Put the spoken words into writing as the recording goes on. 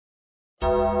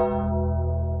Ladies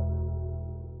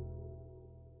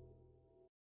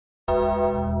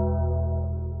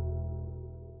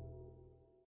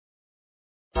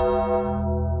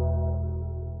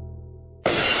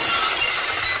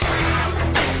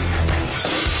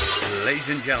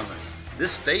and gentlemen, the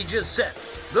stage is set.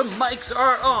 The mics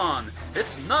are on.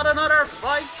 It's not another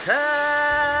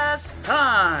Fightcast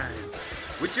time.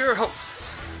 With your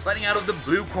hosts, fighting out of the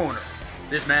blue corner.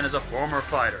 This man is a former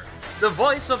fighter, the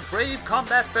voice of Brave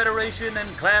Combat Federation and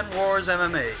Clan Wars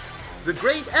MMA, the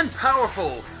great and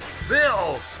powerful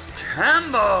Phil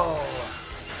Campbell.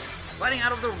 Fighting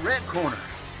out of the red corner,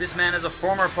 this man is a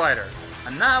former fighter,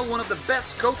 and now one of the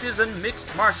best coaches in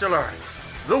mixed martial arts,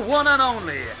 the one and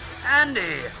only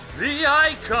Andy the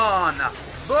Icon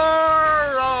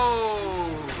Burrows.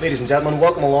 Ladies and gentlemen,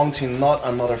 welcome along to Not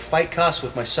Another Fightcast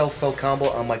with myself, Phil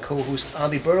Campbell, and my co-host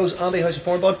Andy Burrows. Andy, how's your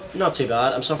form, bud? Not too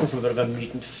bad. I'm suffering from a bit of a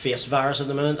mutant face virus at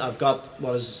the minute. I've got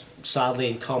what is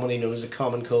sadly and commonly known as the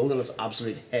common cold, and it's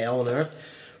absolute hell on earth.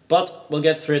 But we'll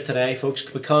get through it today, folks,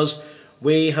 because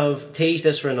we have teased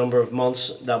this for a number of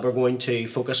months that we're going to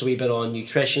focus a wee bit on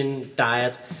nutrition,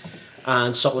 diet,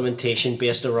 and supplementation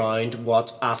based around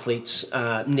what athletes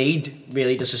need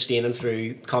really to sustain them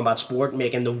through combat sport,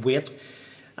 making the weight.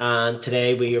 And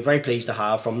today we are very pleased to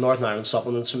have from Northern Ireland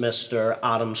Supplements Mr.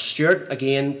 Adam Stewart.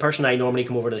 Again, person I normally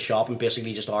come over to the shop and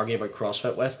basically just argue about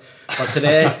CrossFit with. But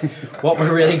today what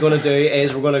we're really going to do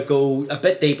is we're going to go a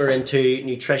bit deeper into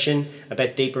nutrition, a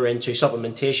bit deeper into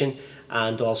supplementation,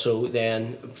 and also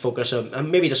then focus on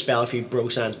maybe dispel a few bro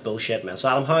science bullshit myths.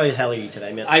 Adam, how the hell are you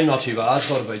today, mate? I'm not too bad.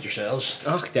 What about yourselves?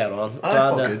 Oh, dead on.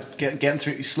 All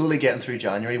good. Slowly getting through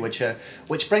January, which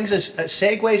brings us, it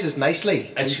segues us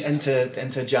nicely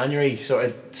into January sort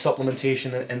of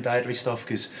supplementation and dietary stuff.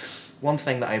 Because one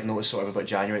thing that I've noticed sort of about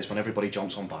January is when everybody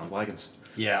jumps on bandwagons.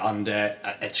 Yeah, and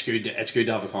it's good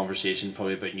to have a conversation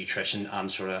probably about nutrition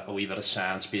and sort of a wee bit of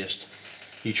science-based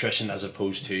nutrition as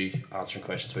opposed to answering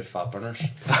questions about fat burners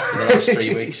for the last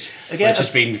 3 weeks. Again, which has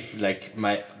been like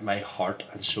my heart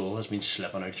and soul has been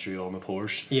slipping out through all my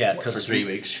pores. Yeah, for 3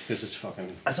 weeks because it's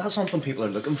fucking. Is that something people are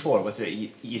looking for? With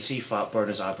it, you see fat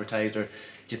burners advertised, or do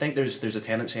you think there's a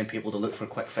tendency in people to look for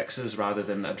quick fixes rather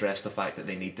than address the fact that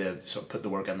they need to sort of put the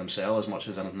work in themselves as much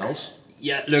as anything else?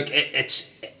 Yeah, look,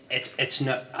 it's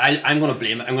not. I'm going to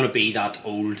blame it. I'm going to be that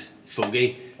old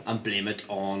fogey and blame it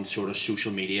on sort of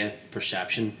social media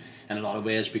perception in a lot of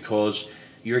ways, because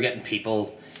you're getting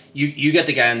people, you get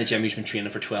the guy in the gym who's been training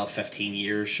for 12, 15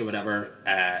 years or whatever,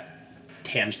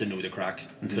 tends to know the crack,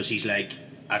 because he's like,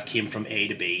 I've came from A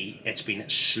to B. It's been a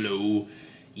slow,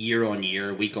 year on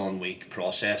year, week on week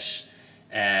process,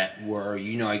 where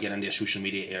you now get into a social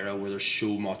media era where there's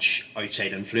so much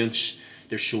outside influence,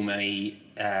 there's so many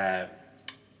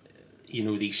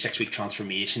these 6 week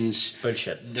transformations.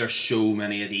 Bullshit. There's so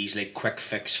many of these like quick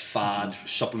fix fad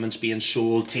supplements being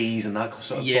sold. Teas and that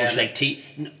sort of bullshit. Like tea.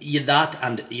 Yeah, that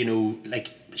and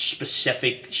like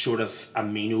specific sort of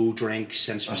amino drinks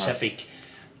and specific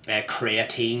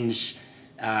creatines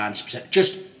and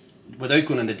just without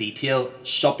going into detail,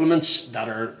 supplements that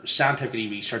are scientifically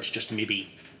researched just to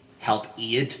maybe help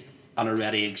aid an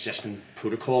already existing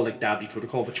protocol, like dietary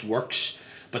protocol, which works,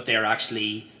 but they're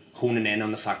actually honing in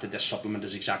on the fact that this supplement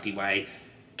is exactly why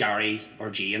Gary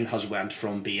or Jane has went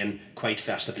from being quite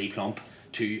festively plump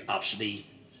to absolutely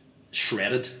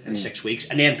shredded in 6 weeks.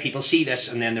 And then people see this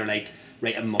and then they're like,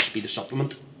 right, it must be the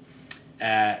supplement.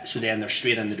 So then they're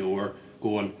straight in the door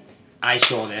going, I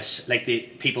saw this. Like, the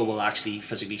people will actually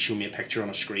physically show me a picture on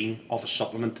a screen of a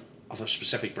supplement of a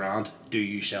specific brand. Do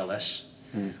you sell this?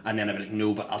 And then I'll be like,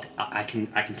 no, but I can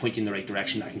point you in the right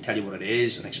direction. I can tell you what it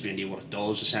is and explain to you what it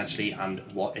does essentially and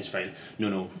what is very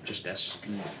no, just this.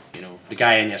 The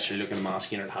guy in yesterday looking at a mass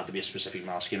gainer, it had to be a specific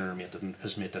mass gainer,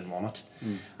 his mate didn't want it,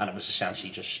 and it was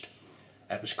essentially just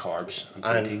it was carbs and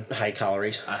protein and high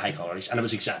calories. And it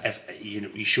was if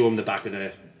you show him the back of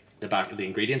the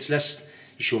ingredients list,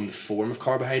 you show him the form of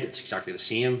carbohydrate, it's exactly the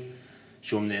same.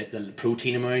 Show him the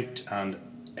protein amount, and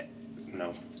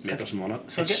no. Mate doesn't want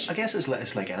it. So I guess it's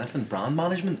like anything. Brand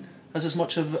management is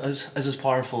as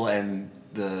powerful in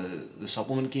the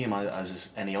supplement game as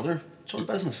any other sort of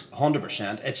business.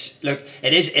 100%.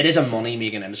 It is a money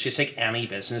making industry. It's like any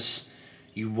business.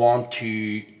 You want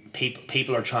to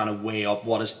people are trying to weigh up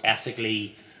what is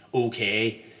ethically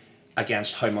okay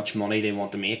against how much money they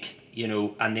want to make.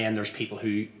 And then there's people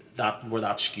where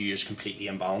that skew is completely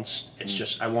imbalanced. It's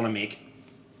just, I want to make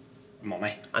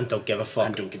money and don't give a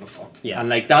fuck. Yeah. And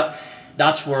like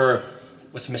that's where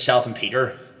with myself and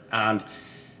Peter, and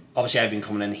obviously I've been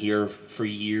coming in here for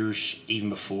years, even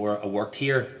before I worked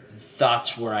here.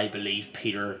 That's where I believe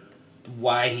Peter,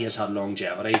 why he has had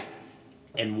longevity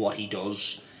in what he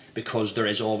does, because there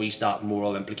is always that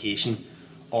moral implication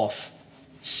of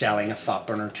selling a fat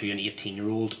burner to an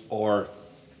 18-year-old, or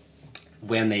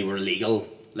when they were legal,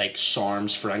 like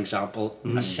SARMs for example, a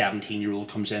 17-year-old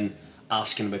comes in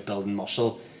asking about building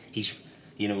muscle. He's,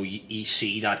 you know, you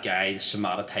see that guy, the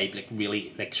Samata type, like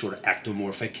really like sort of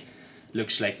ectomorphic,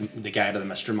 looks like the guy to the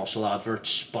Mr. Muscle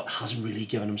adverts, but hasn't really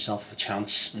given himself a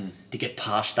chance to get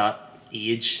past that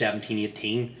age, 17,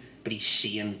 18, but he's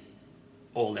seeing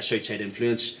all this outside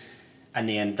influence. And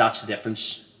then that's the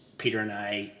difference. Peter and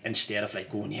I, instead of like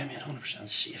going, yeah mate, 100%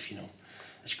 safe, you know,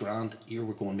 it's grand, we're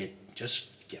going, mate, just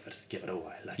give it a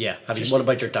while. Like, Yeah. just, What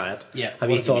about your diet? Yeah. Have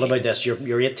you thought about this?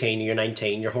 You're 18, you're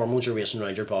 19, your hormones are racing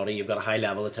around your body, you've got a high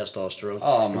level of testosterone,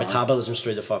 Oh, your man. metabolism's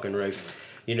through the fucking roof.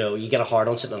 You know, you get a hard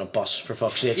on sitting on a bus, for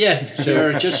fuck's sake. Yeah, so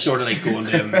you're just sort of like going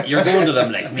to them, you're going to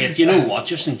them like, mate, you know what,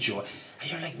 just enjoy.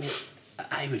 And you're like, mate,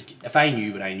 I would, if I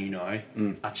knew what I knew now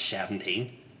at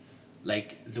 17,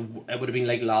 like it would have been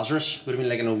like Lazarus, would have been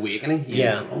like an awakening. You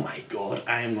Yeah. know, oh my god,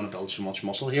 I am going to build so much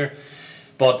muscle here.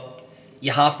 But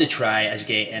you have to try, as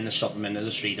gay in the supplement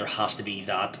industry, there has to be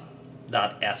that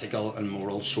ethical and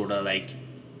moral sort of like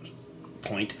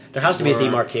point. There has to be a where-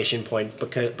 demarcation point,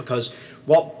 because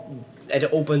what it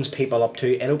opens people up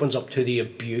to, it opens up to the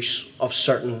abuse of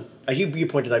certain, as you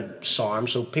pointed out, SARM.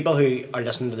 So people who are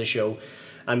listening to the show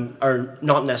and are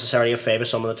not necessarily a fan of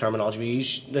some of the terminology, we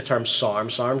use the term SARM.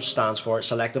 SARM stands for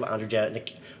Selective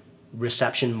Androgenic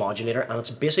Reception Modulator, and it's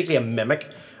basically a mimic,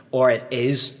 or it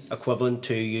is equivalent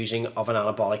to using of an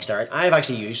anabolic steroid. I've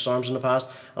actually used SARMs in the past,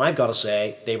 and I've got to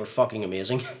say they were fucking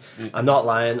amazing. I'm not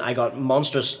lying. I got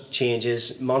monstrous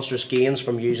changes, monstrous gains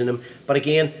from using them. But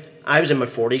again, I was in my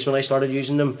 40s when I started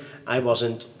using them. I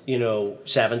wasn't,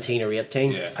 17 or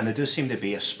 18. Yeah. And there does seem to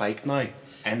be a spike now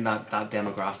in that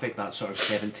demographic, that sort of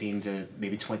 17 to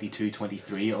maybe 22,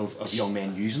 23 of young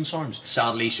men using SARMs.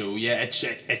 Sadly so, yeah.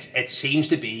 It seems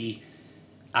to be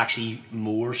actually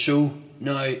more so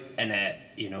now. And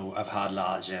I've had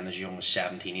lads in as young as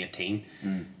 17, 18,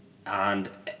 and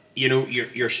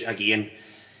you're again,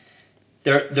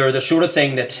 they're the sort of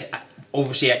thing that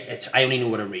obviously I only know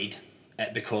what I read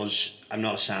because I'm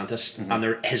not a scientist, and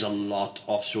there is a lot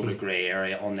of sort of grey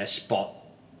area on this, but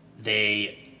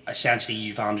they essentially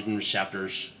use androgen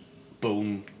receptors,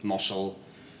 bone, muscle,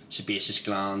 sebaceous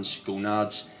glands,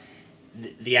 gonads.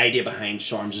 The idea behind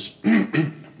SARMs is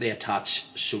they attach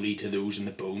solely to those in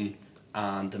the bone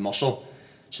and the muscle.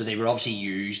 So they were obviously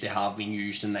used, they have been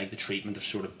used in like the treatment of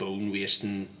sort of bone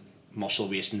wasting, muscle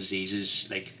wasting diseases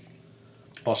like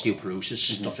osteoporosis,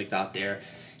 stuff like that there,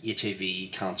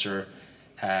 HIV, cancer,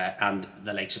 and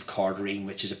the likes of Cardarine,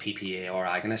 which is a PPAR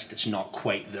agonist. It's not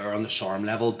quite there on the SARM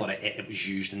level, but it was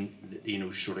used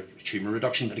in sort of tumour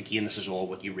reduction. But again, this is all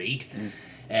what you read.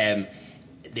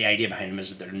 The idea behind them is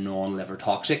that they're non-liver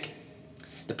toxic.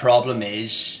 The problem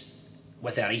is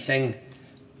with anything,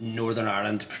 Northern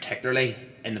Ireland particularly,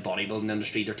 in the bodybuilding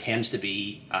industry, there tends to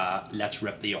be let's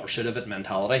rip the arse out of it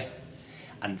mentality,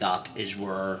 and that is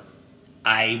where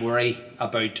I worry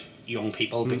about young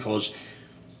people, because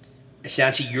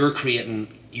essentially you're creating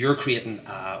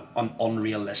an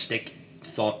unrealistic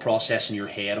thought process in your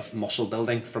head of muscle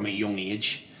building from a young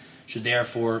age. So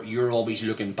therefore you're always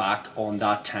looking back on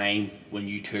that time when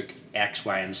you took X,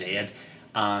 Y and Z,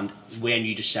 and when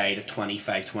you decide at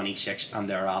 25, 26 and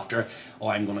thereafter,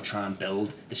 I'm going to try and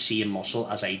build the same muscle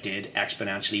as I did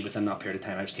exponentially within that period of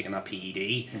time I was taking that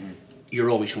PED, you're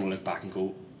always going to look back and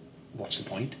go, what's the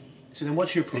point? So then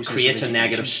what's your It process? creates of a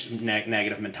education?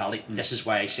 negative mentality. This is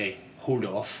why I say hold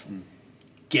off,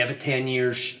 give it 10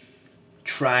 years,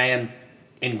 try and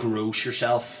engross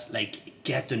yourself, like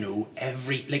get to know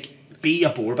be a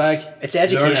bore bag. It's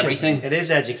education. Learn everything. It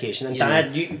is education. And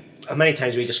diet, how many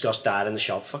times we discussed diet in the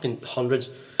shop? Fucking hundreds.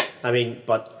 I mean,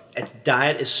 but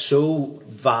diet is so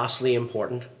vastly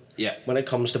important. Yeah. When it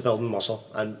comes to building muscle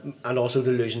and also to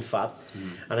losing fat,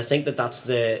 and I think that's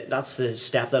the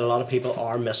step that a lot of people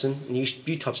are missing. And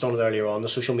you touched on it earlier on, the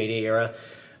social media era,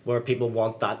 where people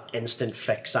want that instant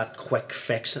fix, that quick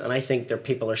fix, and I think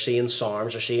people are seeing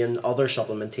SARMs or seeing other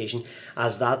supplementation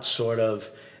as that sort of,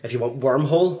 if you want,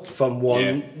 wormhole from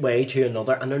one way to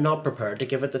another, and they're not prepared to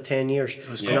give it the 10 years.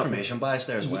 There's confirmation bias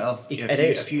there as well.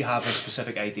 If you have a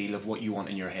specific ideal of what you want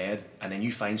in your head, and then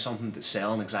you find something that's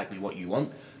selling exactly what you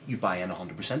want, you buy in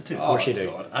 100% to it. Of course you do.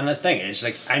 God. And the thing is,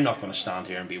 I'm not going to stand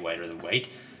here and be whiter than white.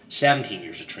 17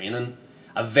 years of training,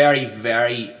 a very,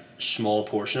 very small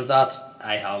portion of that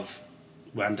I have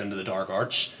went into the dark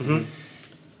arts.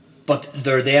 But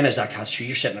there then is that catch.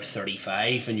 You're sitting at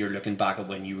 35 and you're looking back at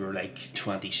when you were like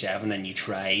 27 and you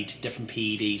tried different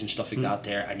PEDs and stuff like that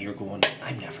there, and you're going,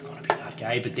 I'm never going to be that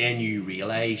guy. But then you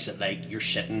realise that like you're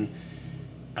sitting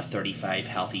at 35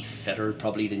 healthy, fitter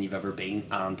probably than you've ever been,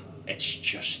 and it's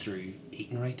just through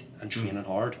eating right and training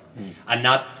hard. And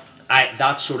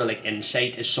that sort of like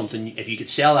insight is something, if you could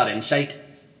sell that insight,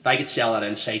 if I could sell that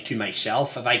insight to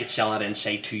myself, if I could sell that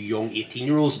insight to young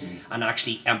 18-year-olds and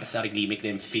actually empathetically make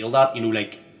them feel that, you know,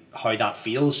 like how that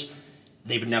feels,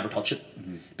 they would never touch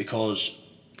it. Because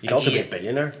you'd also be a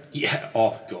billionaire. Yeah,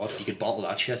 oh god, you could bottle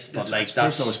that shit. But It's like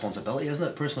that's personal responsibility, isn't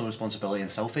it? Personal responsibility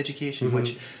and self-education,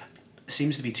 which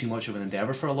seems to be too much of an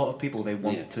endeavour for a lot of people. They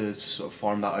want to sort of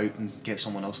farm that out and get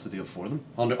someone else to do it for them.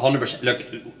 100%. Look,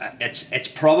 it's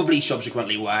probably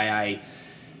subsequently why I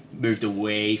moved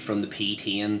away from the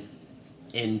PTing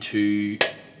into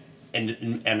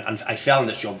and I fell in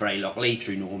this job very luckily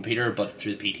through knowing Peter, but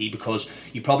through the PT, because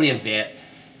you probably invest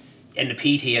in the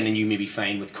PT, and then you maybe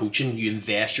find with coaching, you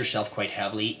invest yourself quite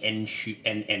heavily in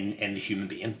the human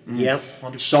being. Yeah.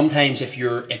 Sometimes if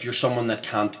you're someone that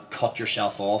can't cut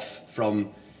yourself off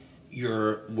from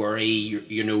your worry,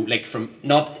 you know, like from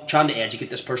not trying to educate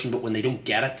this person, but when they don't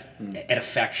get it, it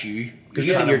affects you. Because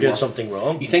you think you're doing something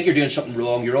wrong. You think you're doing something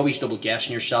wrong. You're always double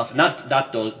guessing yourself, and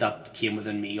that came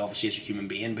within me obviously as a human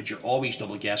being. But you're always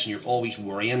double guessing. You're always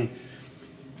worrying,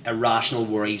 irrational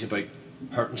worries about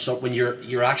hurting someone when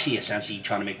you're actually essentially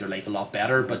trying to make their life a lot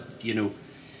better. But you know,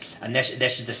 and this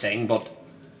is the thing. But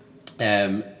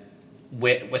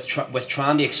with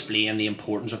trying to explain the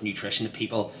importance of nutrition to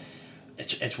people,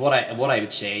 it's what I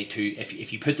would say to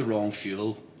if you put the wrong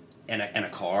fuel in a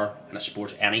car, in a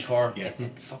sport, any car, it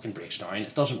fucking breaks down.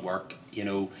 It doesn't work, you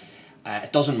know.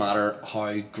 It doesn't matter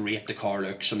how great the car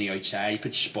looks on the outside. You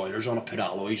put spoilers on it, put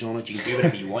alloys on it, you can do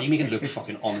whatever you want. You make it look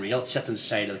fucking unreal. It sits on the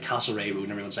side of the Castlereagh Road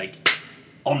and everyone's like,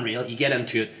 unreal. You get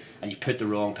into it and you put the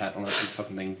wrong petrol on it and the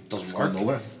fucking thing doesn't work.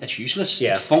 Nowhere. It's useless.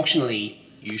 Yeah. It's functionally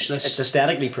useless. It's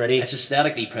aesthetically pretty. It's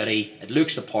aesthetically pretty. It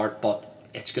looks the part, but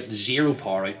it's got zero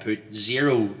power output,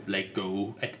 zero like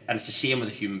go, and it's the same with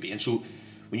a human being. So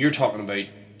when you're talking about,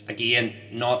 again,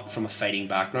 not from a fighting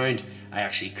background, I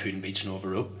actually couldn't beat snow over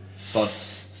rope, but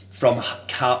from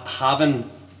having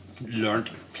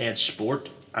played sport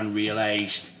and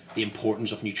realised the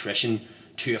importance of nutrition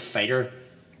to a fighter,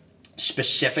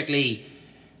 specifically,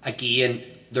 again,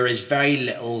 there is very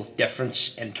little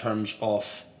difference in terms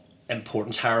of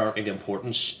hierarchy of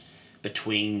importance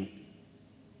between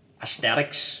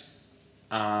aesthetics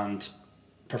and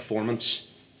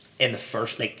performance. In the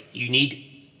first, like, you need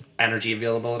energy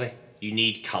availability, you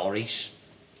need calories,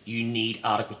 you need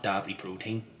adequate dietary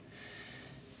protein.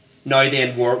 Now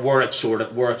then, where it sort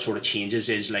of changes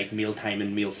is like meal time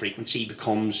and meal frequency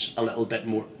becomes a little bit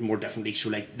more differently. So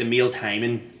like the meal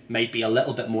timing might be a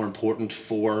little bit more important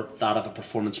for that of a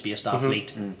performance-based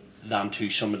athlete than to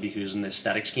somebody who's in the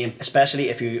aesthetics game. Especially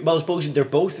if you, well, I suppose they're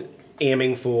both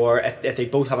aiming for, if they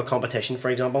both have a competition, for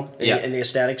example, in the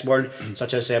aesthetics world,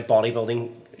 such as a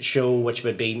bodybuilding show, which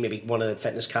would be maybe one of the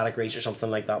fitness categories or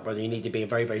something like that, where you need to be a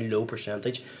very, very low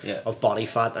percentage of body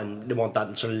fat, and they want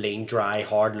that sort of lean, dry,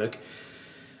 hard look.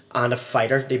 And a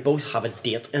fighter, they both have a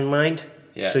date in mind.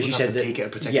 Yeah. So as you said,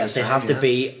 yes, they have to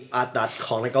be at that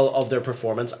conical of their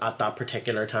performance at that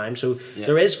particular time. So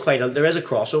there is a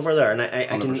crossover there, and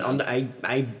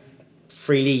I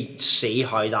freely see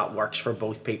how that works for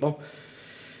both people.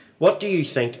 What do you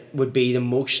think would be the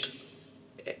most,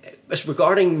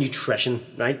 regarding nutrition,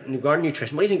 right? Regarding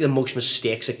nutrition, what do you think the most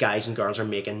mistakes that guys and girls are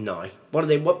making now?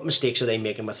 What mistakes are they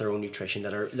making with their own nutrition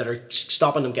that are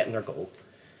stopping them getting their goal?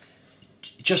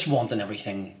 Just wanting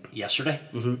everything yesterday.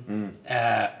 If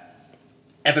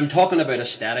I'm talking about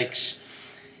aesthetics,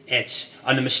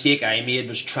 and the mistake I made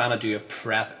was trying to do a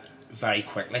prep very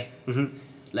quickly.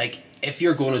 Like, if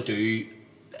you're going to do,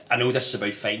 I know this is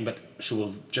about fighting, but so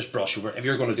we'll just brush over. If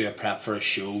you're going to do a prep for a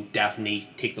show, definitely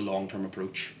take the long-term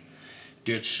approach.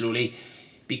 Do it slowly,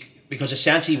 because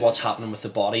essentially what's happening with the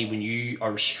body when you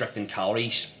are restricting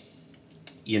calories,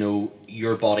 you know,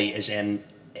 your body is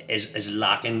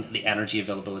lacking the energy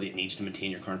availability it needs to maintain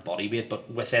your current body weight.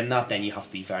 But within that, then you have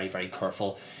to be very, very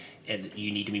careful.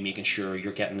 You need to be making sure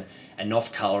you're getting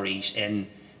enough calories in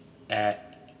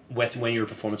when you're a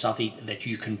performance athlete, that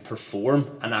you can perform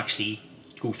and actually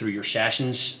go through your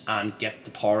sessions and get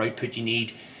the power output you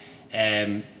need.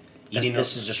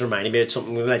 This is just reminding me of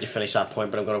something. We'll let you finish that point,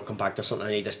 but I'm going to come back to something.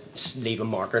 I need to leave a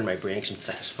marker in my brain because I'm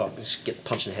thick as fuck. Just get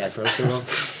punched in the head for it so long.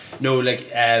 No, like,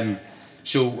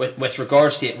 so with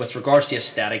regards to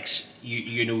aesthetics,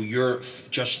 you know, you're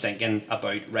just thinking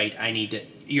about, right, I need to,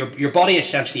 your body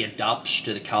essentially adapts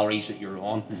to the calories that you're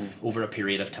on over a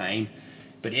period of time.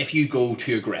 But if you go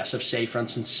too aggressive, say for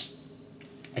instance,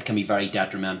 it can be very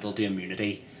detrimental to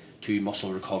immunity, to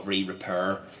muscle recovery,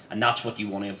 repair, and that's what you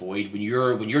want to avoid. When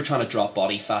you're trying to drop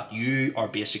body fat, you are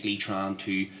basically trying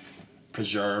to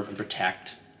preserve and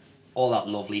protect all that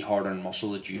lovely hard-earned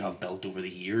muscle that you have built over the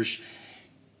years.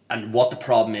 And what the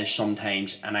problem is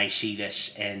sometimes, and I see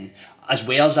this in, as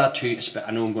well as that too,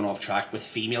 I know I'm going off track, with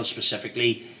females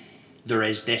specifically, there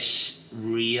is this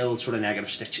real sort of negative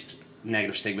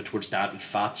stigma towards dietary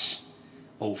fats.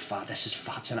 Oh, fat, this is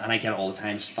fats in it, and I get it all the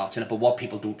time, it's fats in it, but what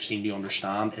people don't seem to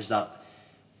understand is that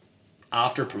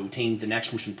after protein, the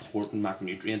next most important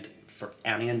macronutrient for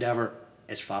any endeavour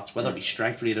is fats, whether it be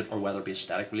strength related or whether it be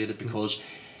aesthetic related, because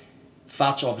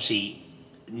fats obviously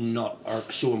are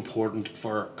so important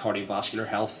for cardiovascular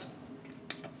health,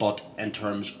 but in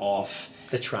terms of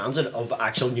the transit of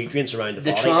actual nutrients around the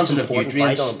body, the transit of important,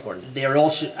 nutrients, vital, important. They're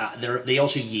also they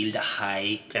also yield a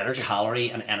high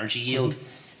calorie and energy yield.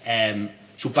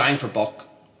 So bang for buck,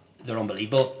 they're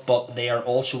unbelievable, but they are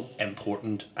also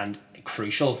important and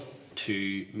crucial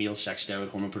to male sex steroid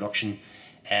hormone production,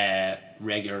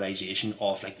 regularization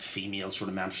of like the female sort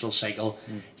of menstrual cycle,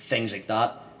 things like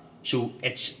that. So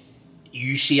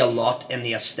you see a lot in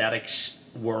the aesthetics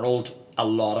world, a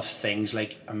lot of things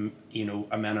like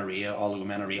amenorrhea,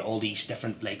 oligomenorrhea, all these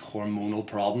different like hormonal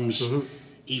problems,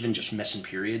 even just missing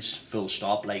periods, full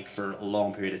stop, like for a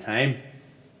long period of time.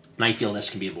 And I feel this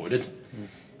can be avoided.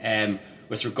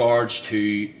 With regards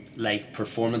to like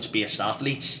performance-based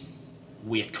athletes,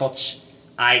 weight cuts,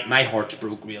 my heart's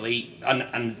broke really,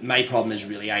 and my problem is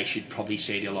really I should probably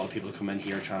say to a lot of people who come in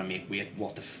here trying to make weight,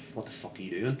 what the fuck are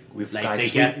you doing?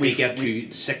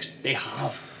 They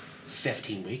have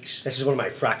 15 weeks. This is one of my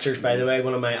fractures, by the way,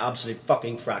 one of my absolute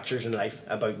fucking fractures in life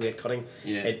about weight cutting.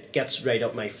 Yeah. It gets right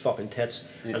up my fucking tits,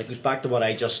 and it goes back to what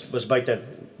I just was about to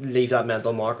leave that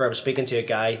mental marker. I was speaking to a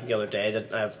guy the other day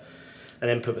that I have an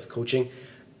input with coaching,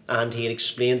 and he had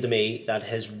explained to me that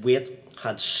his weight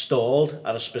had stalled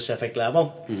at a specific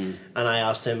level, and I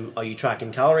asked him, are you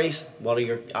tracking calories? What are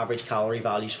your average calorie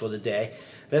values for the day?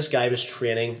 This guy was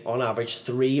training on average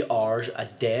 3 hours a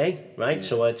day, right?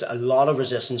 So it's a lot of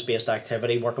resistance-based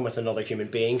activity, working with another human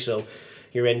being, so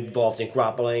you're involved in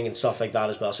grappling and stuff like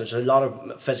that as well, so it's a lot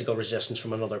of physical resistance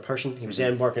from another person. He was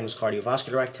then working his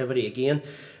cardiovascular activity again,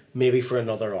 maybe for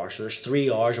another hour. So there's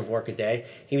 3 hours of work a day.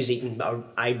 He was eating,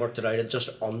 I worked it out at just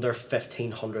under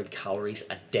 1,500 calories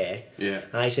a day. Yeah.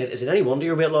 And I said, is it any wonder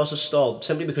your weight loss is stalled?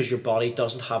 Simply because your body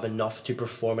doesn't have enough to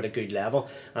perform at a good level.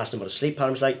 I asked him what his sleep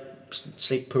pattern was like,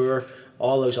 sleep poor,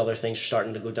 all those other things are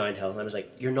starting to go downhill. And I was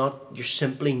like, you're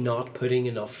simply not putting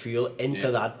enough fuel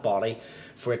into that body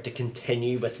for it to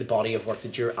continue with the body of work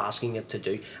that you're asking it to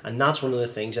do. And that's one of the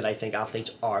things that I think athletes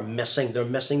are missing. They're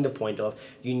missing the point of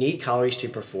you need calories to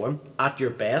perform at your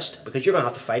best, because you're going to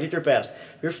have to fight at your best.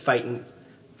 If you're fighting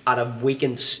at a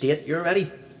weakened state, you're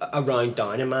already a round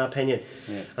down, in my opinion.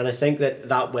 Yeah. And I think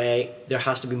that way there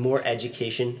has to be more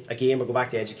education. Again, we'll go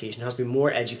back to education. There has to be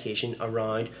more education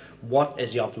around what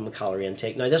is the optimal calorie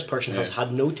intake. Now, this person has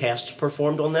had no tests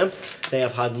performed on them. They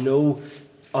have had no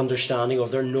understanding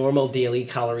of their normal daily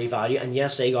calorie value, and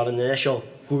yes, they got an initial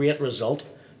great result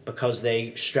because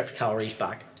they stripped calories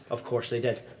back. Of course they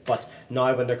did, but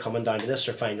now when they're coming down to this,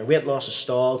 they're finding their weight loss is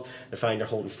stalled, they find they're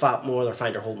holding fat more, they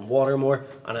find they're holding water more,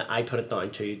 and I put it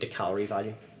down to the calorie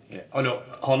value. Yeah. Oh no,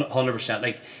 100%.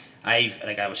 Like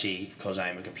obviously, because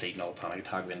I'm a complete null panic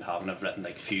attack with having, I've written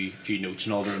like a few notes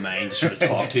and all to remind to sort of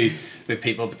talk to with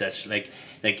people, but that's like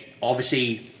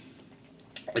obviously,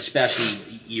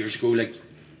 especially years ago, like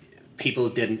people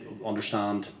didn't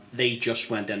understand. They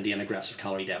just went into an aggressive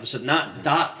calorie deficit. Not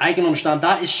that I can understand.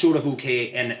 That is sort of okay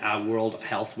in a world of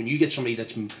health. When you get somebody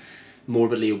that's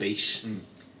morbidly obese,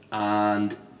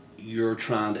 and you're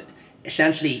trying to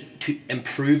essentially to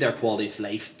improve their quality of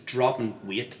life, dropping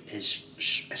weight is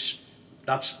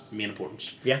that's main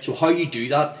importance. Yeah. So how you do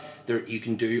that? You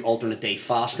can do alternate day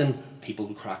fasting. People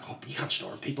will crack up. You can't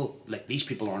starve people. Like, these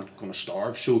people aren't going to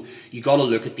starve. So you got to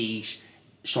look at these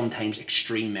sometimes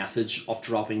extreme methods of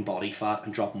dropping body fat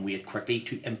and dropping weight quickly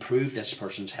to improve this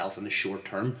person's health in the short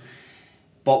term.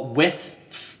 But with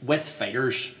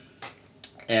fighters,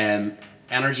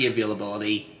 energy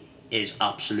availability is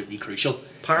absolutely crucial.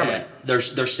 Paramount.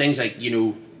 There's things like,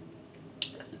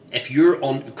 if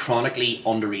you're chronically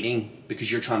under eating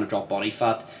because you're trying to drop body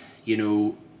fat,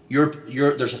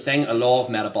 there's a law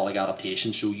of metabolic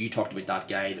adaptation. So you talked about that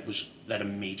guy that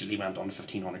immediately went on to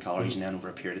 1,500 calories, and then over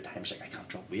a period of time, it's like, I can't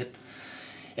drop weight.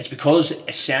 It's because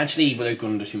essentially, without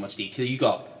going into too much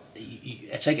detail,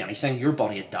 it's like anything. Your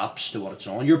body adapts to what it's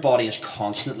on. Your body is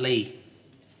constantly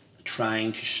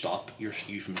trying to stop you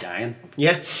from dying.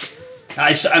 Yeah.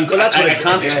 I can't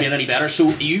yeah. explain any better.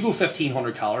 So you go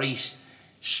 1,500 calories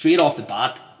straight off the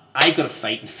bat. I've got a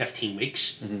fight in 15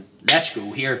 weeks. Let's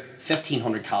go here.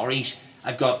 1,500 calories.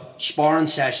 I've got sparring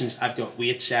sessions. I've got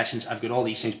weight sessions. I've got all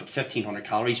these things, but 1,500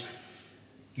 calories.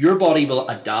 Your body will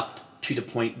adapt to the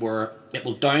point where it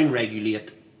will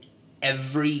down-regulate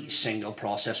every single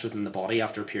process within the body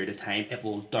after a period of time. It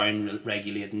will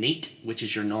down-regulate NEAT, which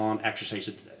is your non-exercise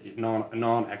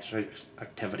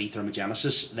activity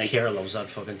thermogenesis. Like, Kira loves that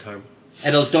fucking term.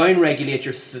 it'll down-regulate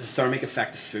your the thermic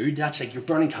effect of food. That's like you're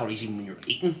burning calories even when you're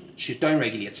eating. So it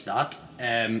down-regulates that.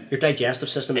 Your digestive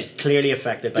system is clearly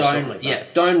affected by something like that. Yeah,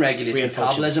 down-regulates Brain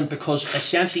metabolism because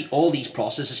essentially all these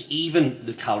processes, even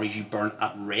the calories you burn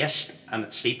at rest and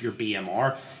at sleep, your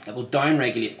BMR, it will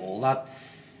down-regulate all that.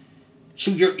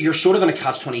 So you're sort of in a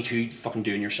catch-22 fucking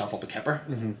doing yourself up a kipper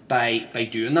by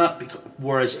doing that.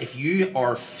 Whereas if you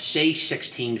are, say,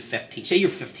 16 to 15, say you're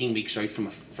 15 weeks out from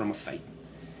a fight,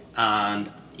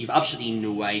 and you've absolutely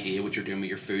no idea what you're doing with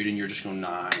your food, and you're just going,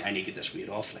 nah, I need to get this weight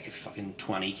off, like a fucking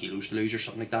 20 kilos to lose or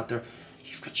something like that there.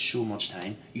 You've got so much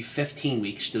time. You've 15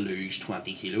 weeks to lose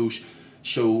 20 kilos.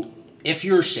 So if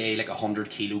you're, say, like a 100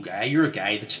 kilo guy, you're a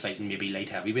guy that's fighting maybe light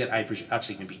heavyweight, I presume that's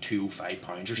like maybe 205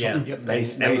 pounds or something. Yep,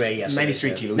 Anyway, yes,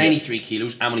 93 kilos. 93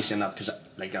 kilos. I'm only saying that because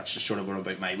like that's just sort of what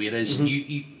about my weight is.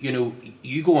 You know,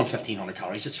 you go on 1,500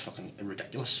 calories, it's fucking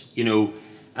ridiculous. You know,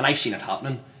 and I've seen it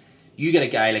happening. You get a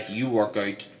guy like you work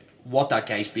out what that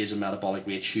guy's basal metabolic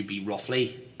rate should be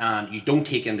roughly, and you don't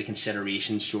take into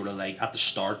consideration sort of like at the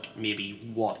start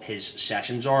maybe what his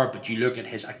sessions are, but you look at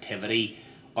his activity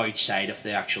outside of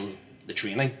the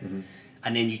training,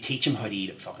 and then you teach him how to eat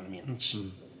at fucking maintenance,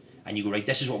 and you go, right,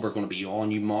 this is what we're going to be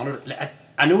on. You monitor.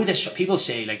 I know this. People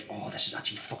say like, oh, this is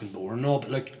actually fucking boring, and all,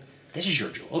 but look, this is your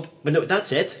job. But no,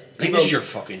 that's it. Like, this is your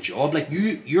fucking job. Like,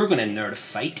 you're going in there to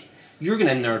fight. You're going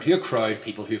in there to a crowd of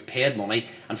people who've paid money,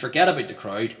 and forget about the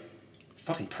crowd.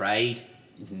 Fucking pride,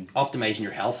 optimizing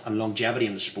your health and longevity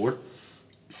in the sport.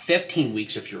 15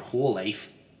 weeks of your whole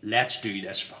life. Let's do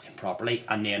this fucking properly,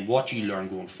 and then what you learn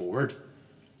going forward.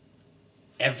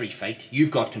 Every fight, you've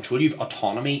got control. You've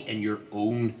autonomy in your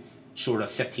own sort of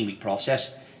 15-week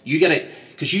process. You get it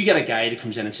because you get a guy that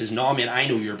comes in and says, "No, mate, I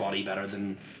know your body better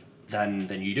than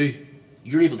you do."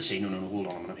 You're able to say, "No, hold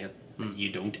on a minute, mate.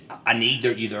 You don't. I need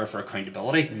you there for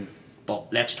accountability.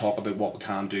 But let's talk about what we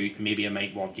can do. Maybe I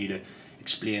might want you to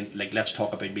explain. Like, let's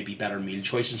talk about maybe better meal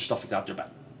choice and stuff like that. There,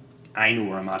 but I know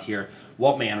where I'm at here.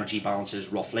 What my energy balance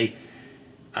is roughly,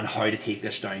 and how to take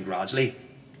this down gradually."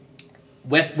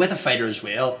 With a fighter as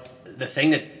well, the thing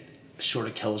that sort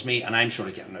of kills me, and I'm sort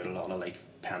of getting out a lot of like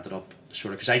panted up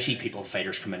sort of, because I see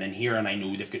fighters coming in here, and I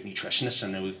know they've got nutritionists,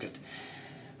 and I know they've got.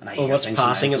 And I hear what's things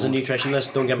passing as a going,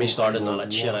 nutritionist? Don't get me started on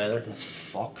that shit either. What the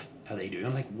fuck are they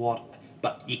doing? Like, what?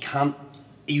 But you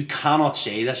cannot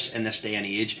say this in this day and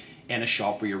age in a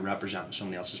shop where you're representing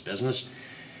someone else's business.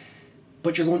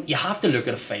 But you have to look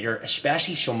at a fighter,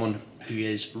 especially someone who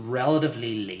is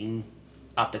relatively lean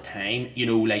at the time, you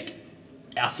know, like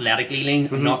athletically lean.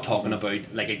 I'm not talking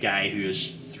about like a guy who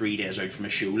is 3 days out from a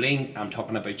show lean. I'm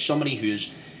talking about somebody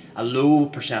who's a low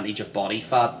percentage of body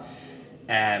fat,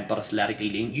 but athletically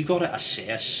lean. You got to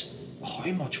assess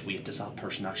how much weight does that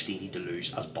person actually need to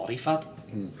lose as body fat.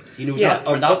 You know,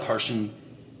 that person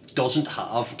doesn't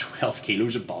have 12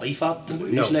 kilos of body fat to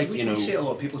lose. No, we see a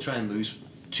lot of people try and lose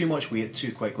too much weight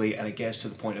too quickly, and it gets to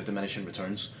the point of diminishing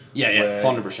returns. Yeah,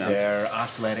 100%. Their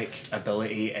athletic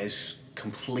ability is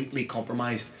completely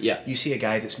compromised. Yeah. You see a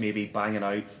guy that's maybe banging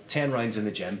out 10 rounds in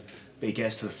the gym, but he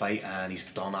gets to the fight and he's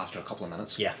done after a couple of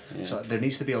minutes. Yeah. So there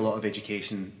needs to be a lot of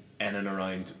education in and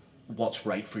around what's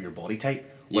right for your body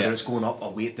type. Whether it's going up a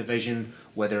weight division,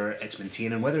 whether it's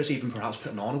maintaining, whether it's even perhaps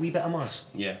putting on a wee bit of mass.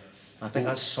 Yeah. I think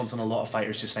that's something a lot of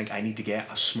fighters just think, I need to get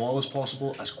as small as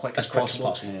possible, as quick as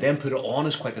possible, then put it on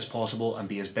as quick as possible and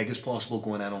be as big as possible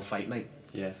going in on fight night.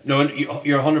 Yeah. No,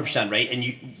 you're 100% right. And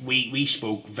we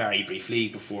spoke very briefly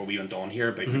before we went on here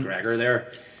about McGregor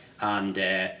there, and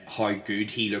how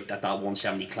good he looked at that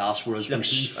 170 class. Whereas when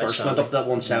he first went up to that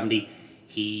 170,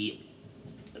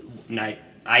 now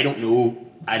I don't know.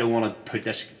 I don't want to put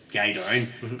this guy down,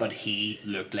 but he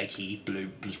looked like he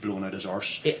was blown out his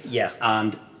arse.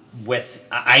 And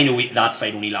I know that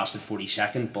fight only lasted 40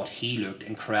 seconds, but he looked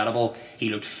incredible. He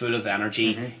looked full of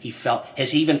energy. He felt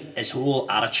his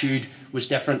whole attitude was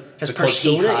different. His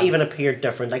persona even appeared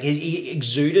different. Like he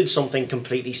exuded something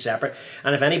completely separate.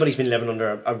 And if anybody's been living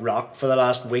under a rock for the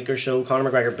last week or so, Conor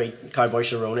McGregor beat Cowboy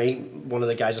Cerrone, one of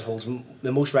the guys that holds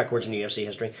the most records in UFC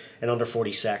history, in under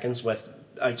 40 seconds with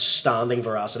outstanding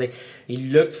veracity. He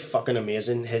looked fucking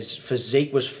amazing. His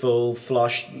physique was full,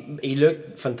 flushed. He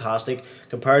looked fantastic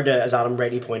compared to, as Adam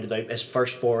rightly pointed out, his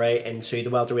first foray into the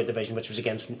welterweight division, which was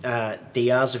against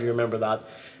Diaz, if you remember that.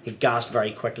 He gassed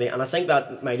very quickly, and I think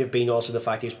that might have been also the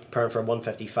fact he was preparing for a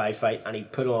 155 fight, and he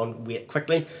put on weight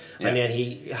quickly, and then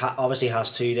he obviously has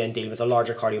to then deal with a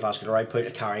larger cardiovascular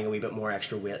output, carrying a wee bit more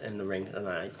extra weight in the ring.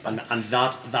 And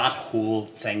that whole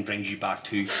thing brings you back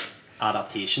to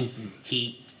adaptation.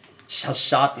 He has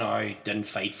sat now, didn't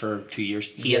fight for 2 years.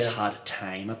 He has had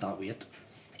time at that weight.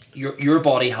 Your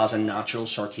body has a natural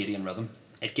circadian rhythm.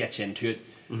 It gets into it.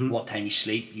 What time you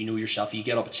sleep, you know yourself. You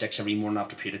get up at 6 every morning.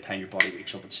 After a period of time, your body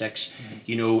wakes up at 6.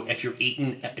 You know, if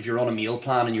you're on a meal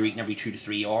plan and you're eating every 2 to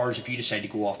 3 hours, if you decide to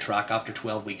go off track after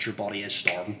 12 weeks, your body is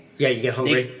starving. Yeah, you get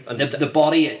hungry. The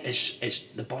body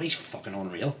the body's fucking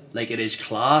unreal. Like, it is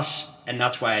class, and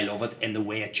that's why I love it in the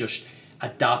way it just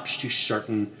adapts to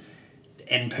certain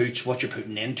inputs, what you're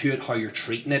putting into it, how you're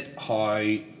treating it, how,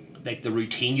 like, the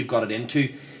routine you've got it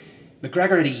into.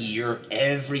 McGregor had a year,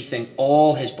 everything,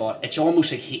 all his body, it's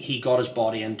almost like he got his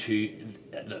body into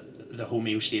the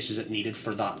homeostasis it needed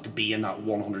for that to be in that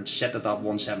 100, sit at that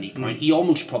 170 point. He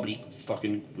almost probably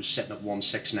fucking was sitting at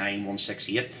 169,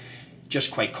 168,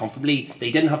 just quite comfortably. They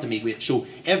didn't have to make weight. So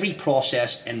every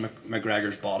process in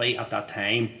McGregor's body at that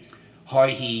time, how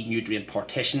he nutrient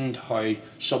partitioned, how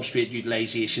substrate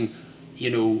utilization,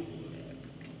 you know,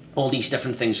 all these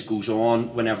different things that goes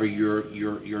on whenever you're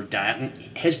dieting.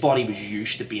 His body was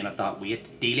used to being at that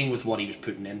weight, dealing with what he was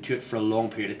putting into it for a long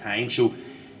period of time. So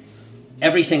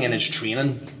everything in his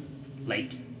training,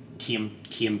 like,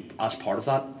 came as part of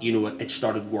that. You know, it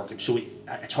started working. So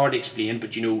it's hard to explain,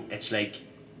 but you know, it's like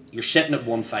you're sitting at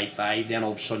 155, then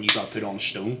all of a sudden you've got to put on a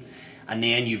stone, and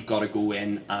then you've got to go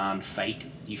in and fight.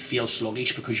 You feel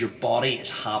sluggish because your body is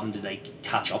having to, like,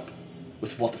 catch up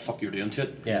with what the fuck you're doing to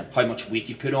it. Yeah. How much weight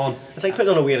you put on. It's like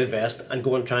putting on a weighted vest and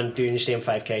going and trying to do the same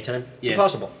 5k time. It's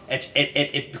impossible.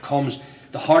 It becomes,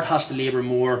 the heart has to labour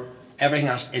more. Everything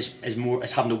is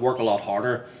having to work a lot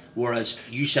harder. Whereas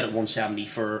you sit at 170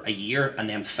 for a year and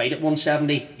then fight at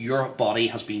 170, your body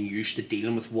has been used to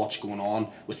dealing with what's going on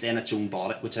within its own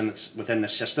body, within the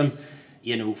system,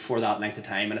 you know, for that length of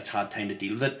time, and it's had time to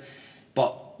deal with it.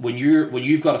 But when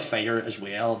you've got a fighter as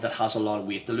well that has a lot of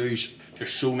weight to lose,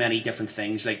 there's so many different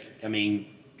things. Like, I mean,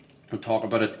 we'll talk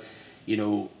about it, you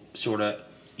know, sort of,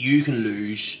 you can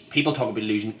lose, people talk about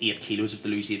losing 8 kilos if they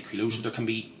lose 8 kilos. So there can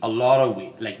be a lot of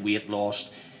weight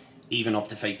lost, even up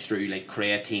to fight through, like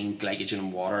creatine, glycogen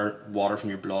and water from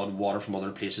your blood, water from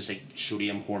other places like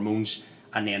sodium, hormones,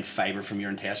 and then fibre from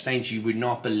your intestines. You would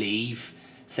not believe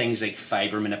things like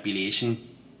fibre manipulation,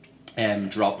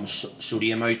 dropping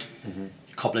sodium out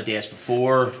a couple of days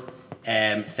before.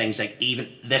 Things like,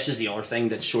 even this is the other thing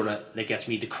that sort of that gets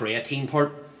me, the creatine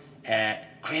part.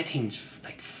 Creatine's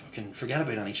like, fucking forget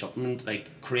about any supplement.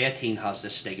 Like, creatine has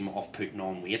this stigma of putting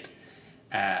on weight,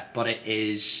 but it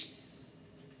is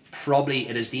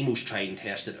the most tried and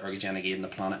tested ergogenic aid on the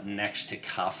planet next to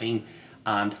caffeine,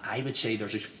 and I would say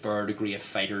there's a fair degree of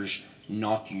fighters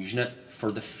not using it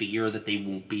for the fear that they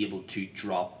won't be able to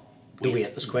drop weight. The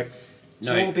weight is quick.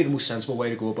 So what would be the most sensible way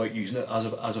to go about using it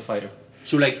as a fighter?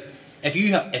 So, like, if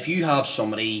you have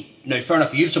somebody, now fair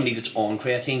enough, if you have somebody that's on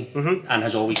creatine and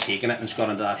has always taken it and's got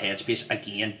into that headspace,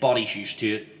 again, body's used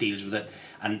to it, deals with it,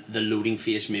 and the loading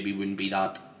phase maybe wouldn't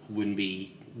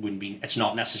be, it's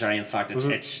not necessary. In fact,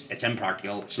 it's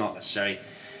impractical, it's not necessary.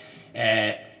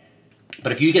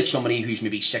 But if you get somebody who's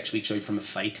maybe 6 weeks out from a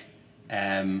fight,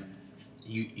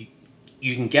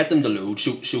 you can get them to load.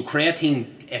 So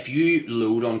creatine, if you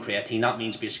load on creatine, that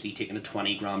means basically taking a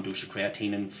 20 gram dose of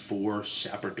creatine in 4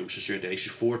 separate doses throughout the day. So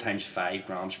 4 times 5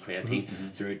 grams of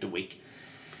creatine throughout the week.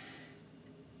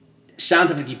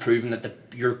 Scientifically proven that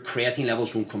your creatine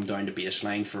levels won't come down to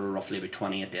baseline for roughly about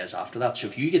 28 days after that. So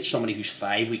if you get somebody who's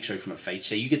 5 weeks out from a fight,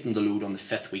 say you get them to load on the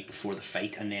 5th week before the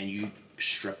fight, and then you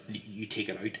take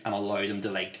it out and allow them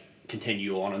to, like,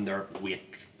 continue on in their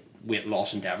weight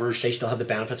loss endeavours. They still have the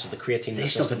benefits of the creatine. They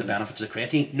still have the benefits of the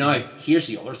creatine. Now, here's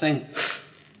the other thing.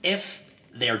 If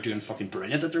they're doing fucking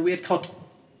brilliant at their weight cut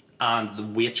and the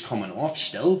weight's coming off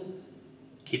still,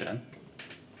 keep it in.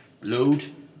 Load.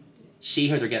 See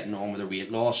how they're getting on with their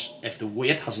weight loss. If the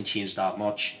weight hasn't changed that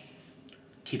much,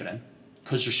 keep it in.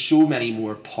 Because there's so many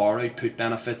more power output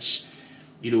benefits,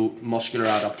 you know, muscular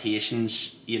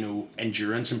adaptations, you know,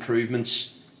 endurance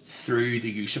improvements through the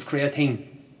use of creatine.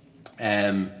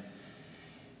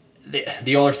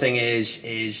 The other thing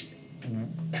is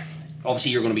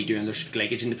obviously you're going to be doing this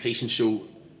glycogen depletion, so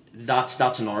that's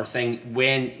another thing.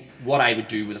 What I would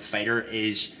do with a fighter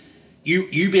is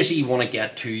you basically want to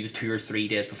get to the 2 or 3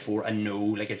 days before and know,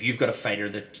 like, if you've got a fighter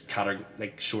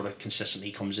that sort of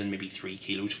consistently comes in maybe 3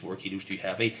 kilos, 4 kilos too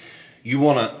heavy, you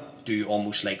want to do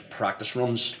almost like practice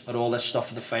runs at all this stuff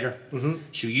for the fighter.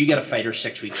 So you get a fighter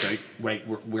 6 weeks out, right?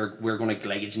 We're going to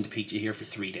glycogen deplete you here for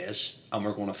 3 days, and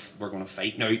we're going to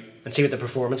fight now And see what the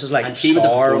performance is like. and see what the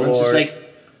performance is like.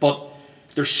 But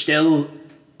there's still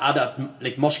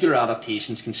muscular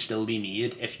adaptations can still be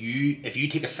made if you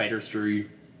take a fighter through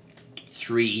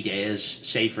 3 days,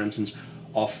 say for instance,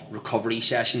 of recovery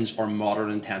sessions or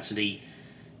moderate intensity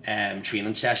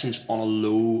training sessions on a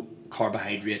low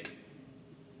carbohydrate,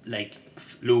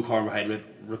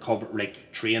 recover,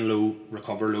 like train low,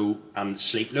 recover low, and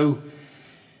sleep low,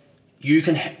 you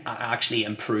can actually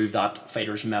improve that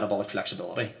fighter's metabolic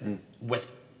flexibility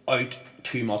without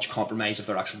too much compromise of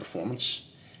their actual performance.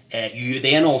 You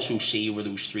then also see over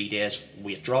those 3 days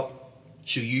weight drop,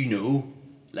 so you know,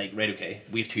 like, right, okay,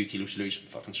 we have 2 kilos to lose,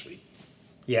 fucking sweet.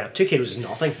 Yeah, 2 kilos is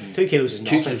nothing. 2 kilos is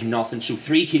nothing. 2 kilos is nothing. So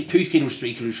 2 kilos,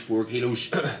 3 kilos, 4 kilos.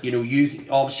 You know, you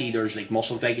obviously there's like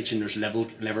muscle glycogen, there's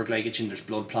liver glycogen, there's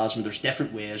blood plasma. There's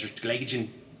different ways. There's glycogen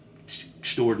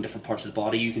stored in different parts of the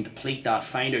body. You can deplete that,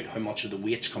 find out how much of the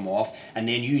weight's come off, and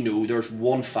then you know there's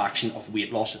one fraction of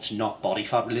weight loss that's not body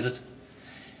fat related.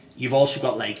 You've also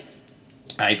got, like,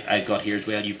 I've got here as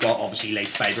well. You've got obviously like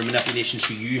fiber manipulation.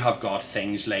 So you have got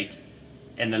things like,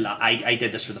 I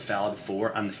did this with a fella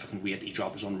before, and the fucking weight he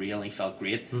dropped was unreal, and he felt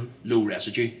great. Low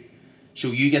residue. So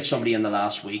you get somebody in the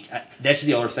last week. This is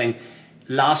the other thing.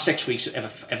 Last 6 weeks,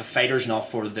 if a fighter's not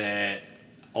for the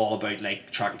all about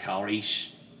like tracking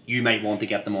calories, you might want to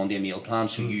get them onto a meal plan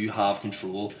so you have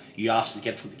control. You ask to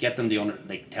get them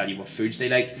to tell you what foods they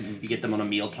like. You get them on a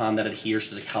meal plan that adheres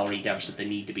to the calorie deficit they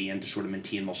need to be in to sort of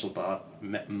maintain muscle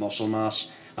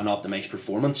mass and optimize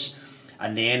performance.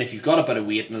 And then if you've got a bit of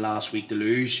weight in the last week to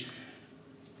lose,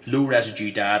 low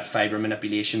residue diet, fiber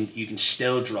manipulation, you can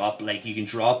still drop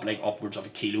upwards of a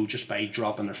kilo just by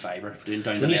dropping their fiber.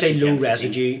 When you say low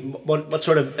residue, what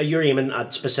sort of, you're aiming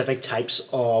at specific types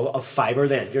of fiber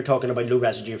then? You're talking about low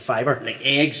residue fiber? Like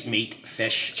eggs, meat,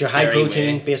 fish. So high dairy,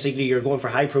 protein, whey. Basically you're going for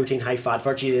high protein, high fat,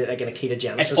 virtually like in a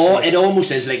ketogenesis. It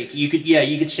almost is like, you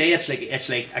could say it's like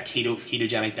a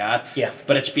ketogenic diet. Yeah.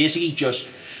 But it's basically just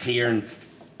clearing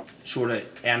sort of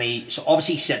any, so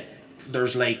obviously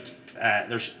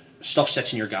there's stuff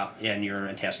sits in your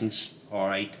intestines, all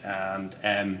right,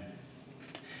 and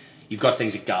you've got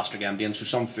things like gastric emptying. So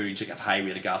some foods have high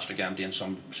rate of gastric emptying,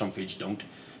 some foods don't.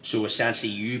 So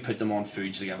essentially, you put them on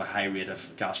foods that have a high rate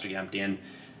of gastric emptying,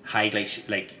 high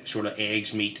like sort of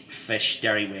eggs, meat, fish,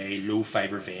 dairy, whey, low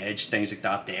fiber veg, things like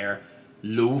that. There,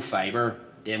 low fiber.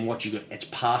 Then what you got, it's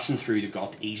passing through the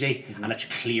gut easy, and it's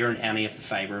clearing any of the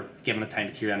fiber, giving it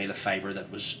time to clear any of the fiber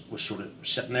that was sort of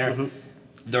sitting there.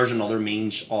 There's another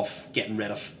means of getting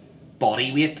rid of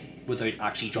body weight without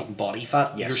actually dropping body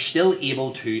fat. Yes. You're still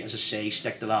able to, as I say,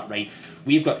 stick to that, right?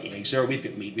 We've got eggs there, we've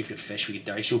got meat, we've got fish, we've got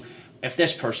dairy. So if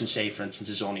this person, say for instance,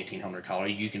 is on 1800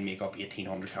 calories, you can make up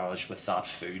 1800 calories with that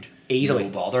food easily.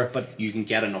 No bother. But you can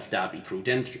get enough dietary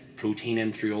protein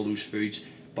in through all those foods,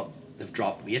 but they've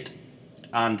dropped weight.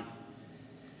 And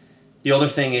the other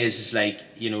thing is like,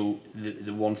 you know,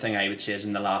 the one thing I would say is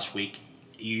in the last week,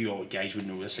 you guys would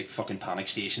know this, like fucking panic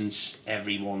stations,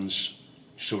 everyone's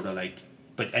sort of like,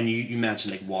 and you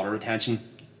mentioned like water retention.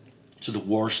 So the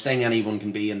worst thing anyone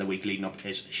can be in the week leading up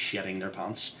is shitting their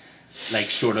pants.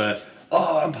 Like sort of,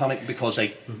 oh, I'm panicking, because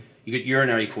like you get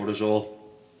urinary cortisol,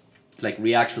 like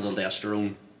reacts with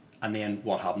aldosterone, and then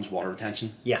what happens? Water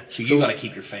retention. Yeah. So you got to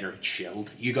keep your fighter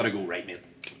chilled. You got to go, right, mate,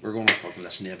 we're going to fucking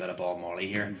listen to a bit of Bob Marley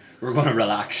here. We're going to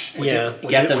relax. Which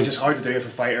is hard to do if a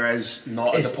fighter is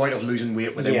not at the point of losing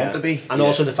weight where they want to be. And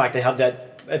also the fact they have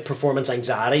that performance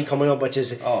anxiety coming up, which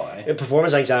is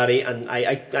performance anxiety, and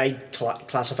I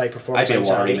classify performance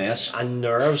anxiety and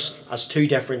nerves as two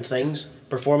different things.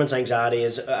 Performance anxiety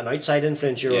is an outside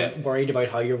influence. You're worried about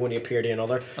how you're going to appear to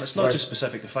another. And it's not just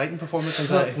specific to fighting performance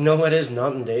anxiety. No, it is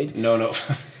not indeed. No.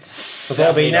 We've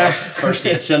all been there. First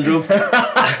aid syndrome.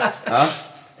 Huh?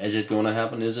 Is it going to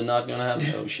happen? Is it not going to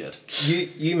happen? Oh shit.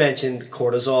 You mentioned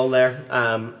cortisol there,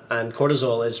 and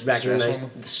cortisol is recognised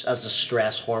as a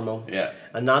stress hormone. Yeah.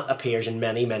 And that appears in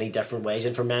many, many different ways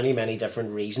and for many, many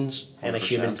different reasons in a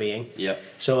human being. Yeah.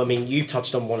 So I mean, you've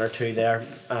touched on one or two there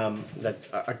that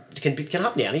can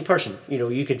happen to any person. You know,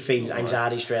 you could feel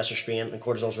anxiety, stress, or strain, and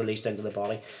cortisol's released into the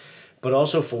body. But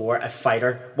also for a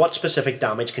fighter, what specific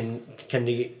damage can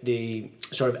the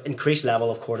sort of increased level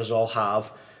of cortisol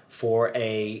have for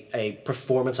a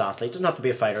performance athlete? It doesn't have to be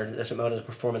a fighter, it doesn't matter, as a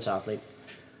performance athlete.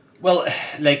 Well,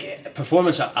 like a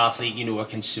performance athlete, you know, it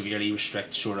can severely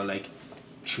restrict sort of like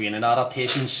training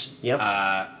adaptations. Yep.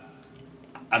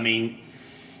 I mean,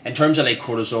 in terms of like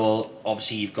cortisol,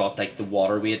 obviously you've got like the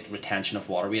water weight, retention of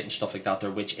water weight and stuff like that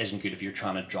there, which isn't good if you're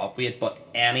trying to drop weight. But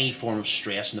any form of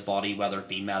stress in the body, whether it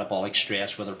be metabolic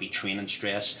stress, whether it be training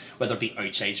stress, whether it be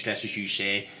outside stress, as you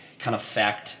say, can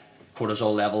affect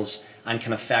cortisol levels and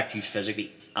can affect you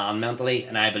physically and mentally.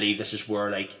 And I believe this is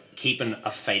where like keeping a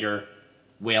fighter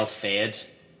well fed,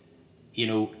 you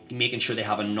know, making sure they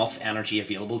have enough energy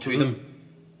available to them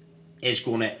is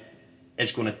going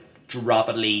to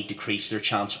rapidly decrease their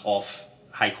chance of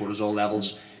high cortisol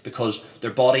levels, because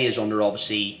their body is under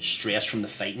obviously stress from the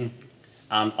fighting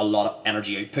and a lot of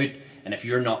energy output, and if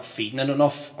you're not feeding it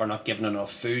enough or not giving it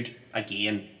enough food,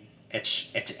 again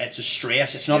it's a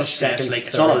stress. It's not a stress, like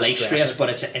it's not a life stress, but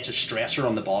it's a stressor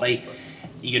on the body.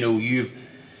 You know,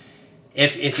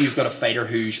 if you've got a fighter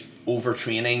who's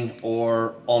overtraining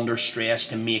or under stress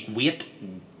to make weight,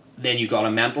 then you got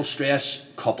a mental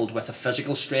stress coupled with a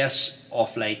physical stress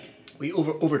of like, we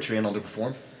overtrain,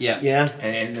 underperform. Yeah.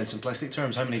 And in simplistic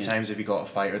terms, how many times have you got a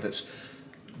fighter that's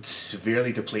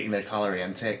severely depleting their calorie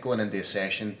intake, going into a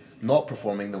session, not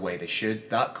performing the way they should?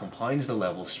 That compounds the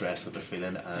level of stress that they're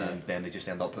feeling, and then they just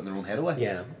end up putting their own head away.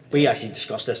 Yeah. We actually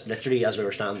discussed this literally as we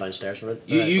were standing downstairs.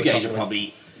 You guys are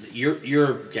probably,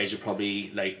 your guys are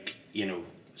probably like, you know,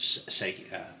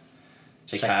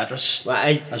 psychiatrists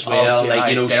as well, like,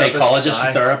 you know, psychologists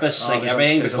and therapists, like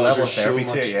everything, there's because a level there's of therapy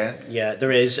so too, much. Yeah,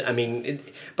 there is. I mean,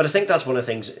 but I think that's one of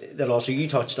the things that also you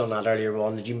touched on that earlier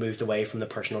on, that you moved away from the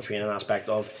personal training aspect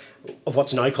of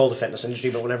what's now called the fitness industry.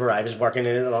 But whenever I was working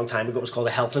in it a long time ago, it was called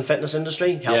the health and fitness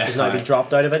industry. Health has now been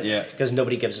dropped out of it because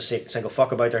nobody gives a single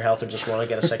fuck about their health or just want to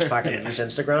get a six pack and use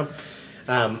Instagram.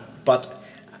 But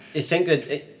I think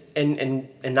that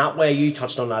in that way, you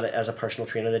touched on that as a personal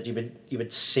trainer, that you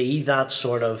would see that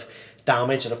sort of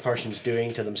damage that a person's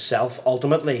doing to themselves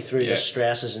ultimately through the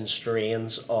stresses and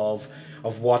strains of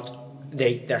what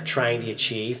they're trying to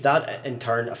achieve. That in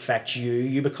turn affects you.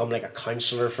 You become like a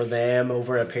counsellor for them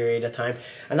over a period of time,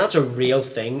 and that's a real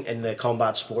thing in the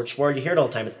combat sports world. You hear it all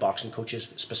the time with boxing coaches,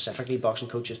 specifically boxing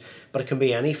coaches, but it can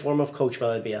be any form of coach,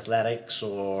 whether it be athletics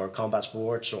or combat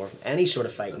sports or any sort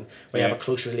of fighting, where you have a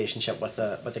close relationship with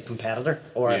a competitor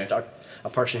or a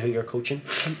person who you're coaching.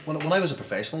 When I was a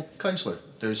professional counsellor,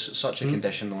 there's such a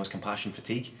condition known as compassion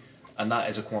fatigue. And that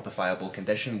is a quantifiable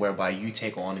condition whereby you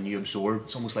take on and you absorb,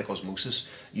 it's almost like osmosis,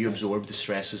 you absorb the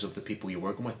stresses of the people you're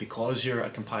working with because you're a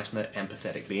compassionate,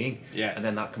 empathetic being. Yeah. And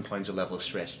then that compounds the level of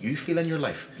stress you feel in your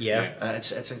life.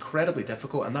 It's incredibly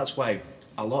difficult, and that's why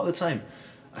a lot of the time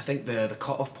I think the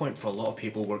cut-off point for a lot of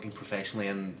people working professionally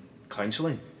in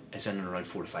counselling is in and around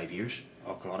 4 to 5 years.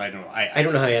 Oh God, I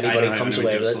don't know how anybody comes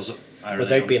away with does it really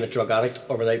without being a drug addict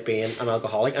or without being an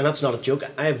alcoholic, and that's not a joke.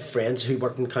 I have friends who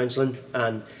work in counselling,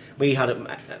 and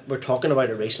we're talking about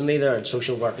it recently there in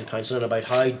social work and counselling about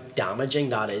how damaging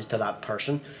that is to that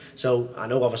person. So I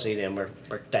know obviously then we're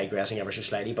digressing ever so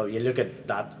slightly, but you look at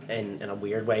that in a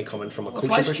weird way coming from a coaching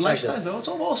perspective. Lifestyle though, it's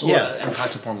also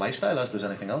impacts upon lifestyle as does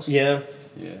anything else. Yeah.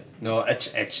 No,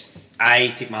 it's I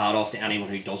take my hat off to anyone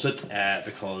who does it,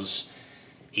 because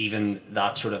even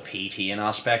that sort of PT and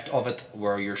aspect of it,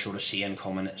 where you're sort of seeing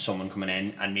someone coming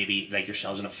in and maybe like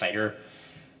yourselves in a fighter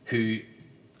who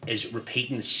is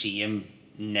repeating the same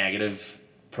negative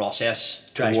process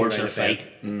towards their fight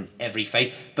every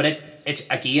fight, but it's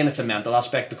a mental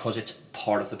aspect because it's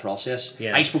part of the process.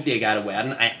 I spoke to a guy at a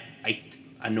wedding. I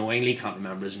annoyingly can't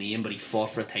remember his name, but he fought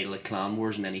for a title at Clan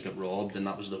Wars and then he got robbed, and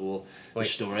that was the whole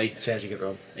story. It says he got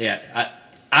robbed.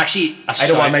 I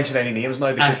don't want to mention any names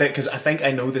now because I think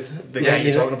I know that the guy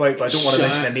you're talking about, but I don't want to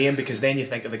mention a name because then you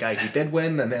think of the guy who did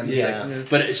win, and then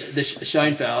but it's this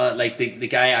sound fella, like the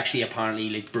guy actually apparently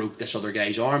like broke this other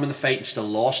guy's arm in the fight and still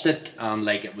lost it, and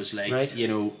like it was like you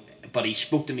know, but he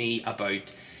spoke to me about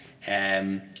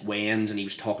weigh-ins, and he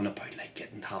was talking about like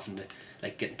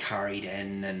getting carried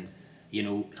in, and you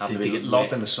know, having to get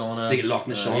locked in the sauna. They get locked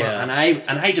in the sauna,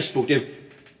 and I just spoke to him.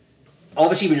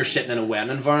 Obviously, when you're sitting in a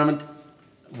wedding environment.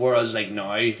 Whereas like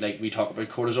now, like we talk about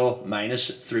cortisol minus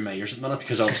through my ears at the minute,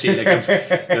 because obviously like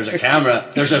there's a camera,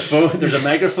 there's a phone, there's a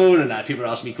microphone, and people are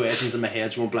asking me questions and my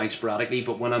head's going blank sporadically.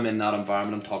 But when I'm in that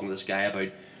environment, I'm talking to this guy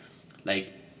about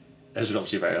like, this is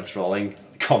obviously a very enthralling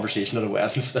conversation at a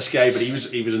wedding for this guy, but he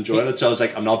was enjoying it. So I was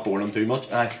like, I'm not boring him too much.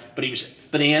 But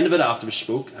at the end of it, after we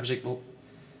spoke, I was like, well,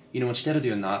 you know, instead of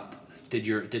doing that,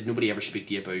 did nobody ever speak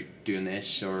to you about doing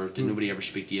this, or did nobody ever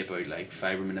speak to you about like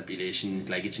fibre manipulation,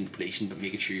 glycogen depletion, but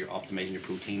making sure you're optimizing your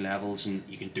protein levels, and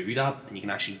you can do that, and you can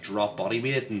actually drop body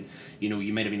weight, and you know,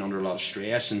 you might have been under a lot of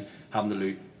stress and having to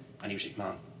lose. And he was like,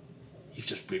 man, you've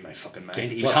just blew my fucking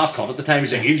mind. He was half cut at the time.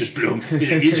 He's like, you've just blown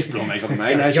my fucking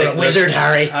mind. I was You're like, a wizard,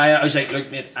 Harry. I was like, look,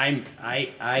 mate,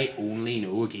 I only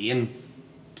know, again,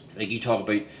 like you talk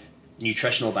about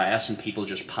nutritional bias and people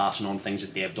just passing on things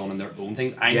that they've done in their own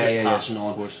thing. I'm just passing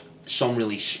on some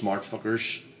really smart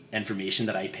fuckers information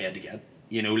that I paid to get.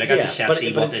 You know, like that's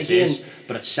essentially what this is.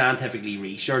 But it's scientifically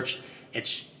researched.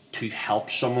 It's to help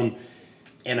someone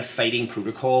in a fighting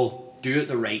protocol do it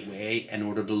the right way in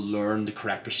order to learn the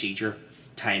correct procedure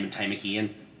time and time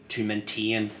again to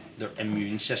maintain their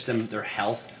immune system, their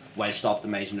health, whilst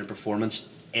optimizing their performance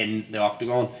in the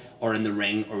octagon or in the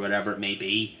ring or whatever it may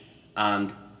be.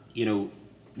 And, you know,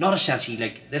 not essentially,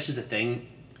 like, this is the thing,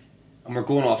 and we're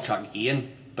going off track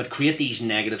again, but create these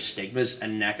negative stigmas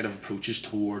and negative approaches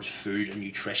towards food and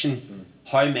nutrition.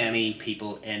 How many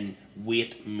people in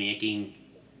weight making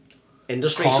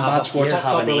industries combat sports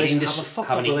have an fucked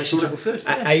up relationship with food.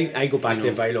 I go back to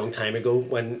a very long time ago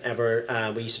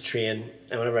whenever we used to train,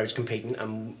 and whenever I was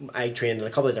competing, I trained in a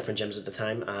couple of different gyms at the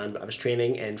time, and I was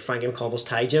training in Frankie McConville's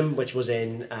Thai gym, which was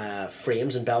in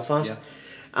Frames in Belfast. Yeah.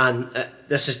 And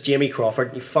this is Jamie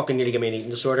Crawford. You fucking nearly gave me an eating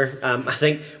disorder. I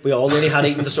think we all nearly had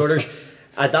eating disorders.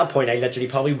 At that point, I literally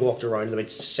probably walked around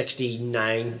about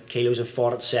 69 kilos and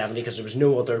fought at 70 because there was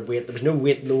no other weight. There was no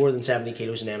weight lower than 70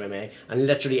 kilos in MMA. And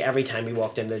literally every time we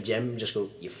walked into the gym, just go,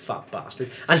 you fat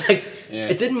bastard. And like,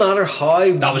 it didn't matter how.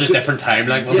 That was a different time,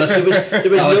 like, wasn't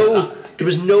it? There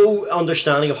was no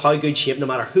understanding of how good shape, no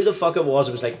matter who the fuck it was.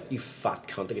 It was like, you fat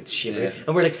cunt to get shape. Yeah.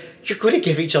 And we're like, you're going to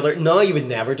give each other. No, you would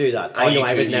never do that. I know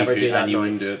I would never do that. You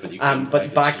wouldn't do it, but you couldn't.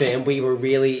 But back then, we were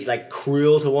really like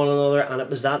cruel to one another, and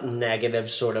it was that negative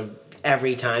sort of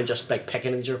every time, just like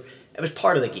picking at each other. It was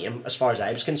part of the game, as far as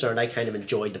I was concerned. I kind of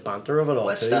enjoyed the banter of it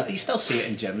all too. You still see it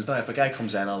in gyms now. If a guy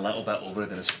comes in a little bit over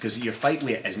than us, because your fight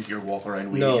weight isn't your walk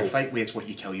around weight. No. Your fight weight's what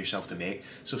you kill yourself to make.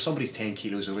 So if somebody's 10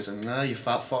 kilos over, it's like, nah, you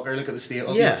fat fucker, look at the state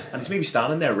of you. And he's maybe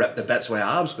standing there, ripped the bits with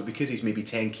abs, but because he's maybe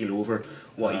 10 kilo over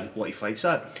what he fights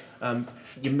at.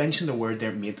 You mentioned the word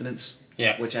there, maintenance,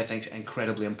 which I think is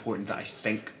incredibly important. That I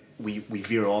think we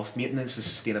veer off. Maintenance and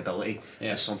sustainability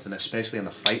is something, especially in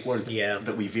the fight world,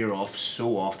 that we veer off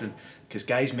so often, because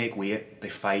guys make weight, they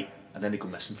fight, and then they go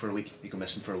missing for a week. They go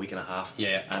missing for a week and a half.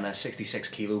 And a 66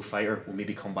 kilo fighter will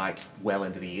maybe come back well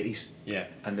into the 80s.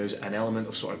 And there's an element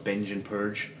of sort of binge and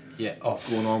purge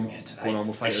going on with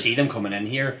fighters. I see them coming in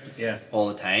here all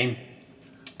the time,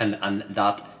 and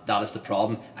that is the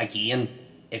problem. Again,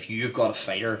 if you've got a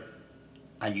fighter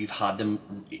and you've had them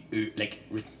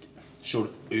sort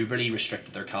of uberly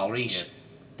restricted their calories,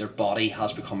 their body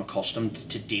has become accustomed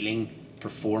to dealing,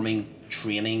 performing,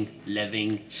 training,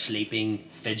 living, sleeping,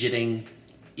 fidgeting,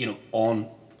 on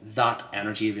that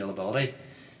energy availability.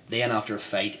 Then after a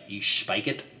fight, you spike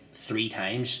it 3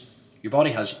 times. Your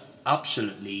body has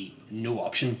absolutely no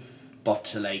option but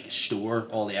to store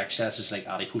all the excesses like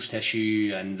adipose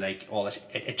tissue and all this.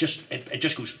 It just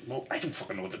goes, well, I don't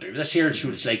fucking know what to do with this here. So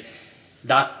it's like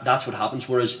that's what happens.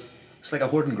 Whereas it's like a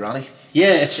hoarding granny.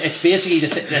 Yeah, it's basically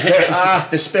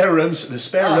the spare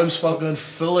rooms fucking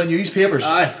full of newspapers.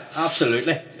 Aye,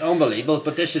 absolutely unbelievable.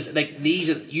 But this is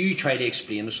you try to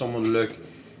explain to someone, look,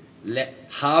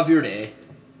 have your day,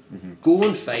 go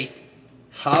and fight,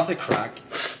 have the crack,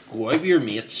 go out with your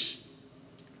mates,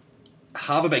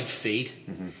 have a big feed.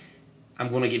 I'm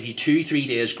going to give you 2-3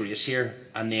 days grace here,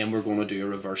 and then we're going to do a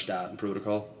reverse dieting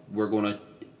protocol. We're going to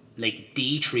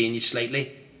detrain you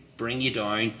slightly, bring you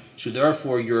down, so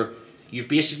therefore you've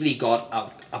basically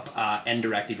got a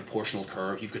indirectly proportional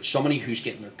curve. You've got somebody who's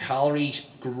getting their calories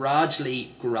gradually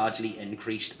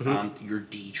increased, and you're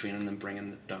detraining them,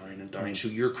 bringing them down and down. So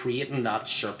you're creating that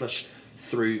surplus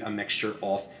through a mixture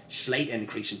of slight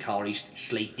increase in calories,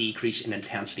 slight decrease in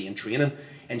intensity in training,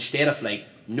 instead of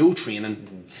no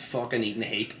training, fucking eating a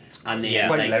heap, and then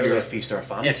quite literally a feast or a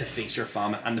famine. It's a feast or a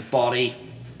famine, and the body,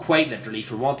 quite literally,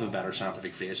 for want of a better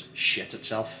scientific phrase, shits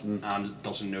itself and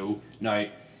doesn't know. Now,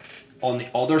 on the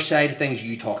other side of things,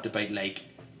 you talked about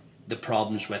the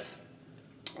problems with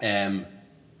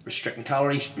restricting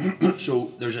calories.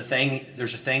 So there's a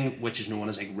thing which is known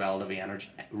as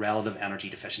relative energy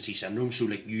deficiency syndrome. So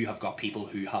you have got people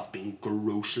who have been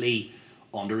grossly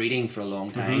under eating for a long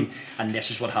time, and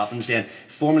this is what happens then.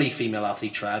 Formerly female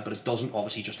athlete triad, but it doesn't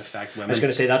obviously just affect women. I was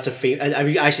going to say that's I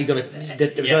was actually going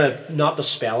to not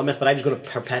dispel a myth, but I was going to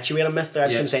perpetuate a myth there. I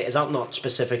was going to say, is that not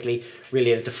specifically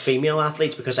related to female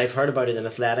athletes? Because I've heard about it in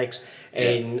athletics.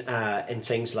 in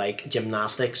things like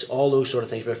gymnastics, all those sort of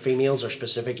things, where females are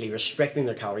specifically restricting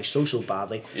their calories so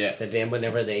badly that then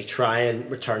whenever they try and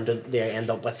return to, they end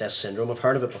up with this syndrome. I've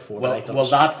heard of it before. Well, but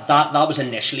I thought that was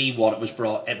initially what it was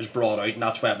brought out, and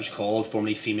that's why it was called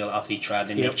formerly female athlete triad,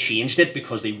 and they've changed it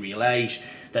because they realise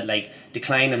that like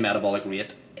decline in metabolic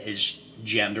rate is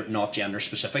not gender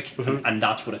specific, and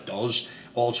that's what it does.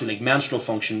 Also, like menstrual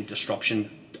function disruption,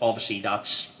 obviously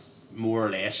that's more or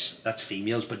less that's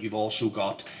females, but you've also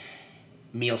got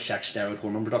male sex steroid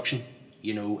hormone production.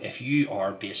 You know, if you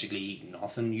are basically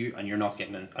nothing, you're not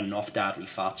getting enough dietary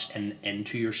fats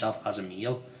into yourself as a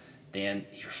male, then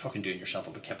you're fucking doing yourself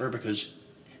up a kipper, because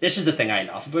this is the thing I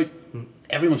laugh about.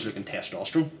 Everyone's looking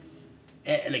testosterone.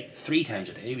 Like 3 times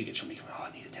a day we get somebody going,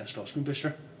 I need a testosterone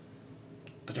booster,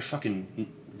 but they're fucking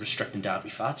restricting dietary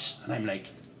fats, and I'm like,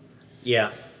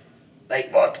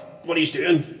 like what are you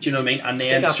doing? Do you know what I mean? And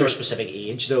then after a specific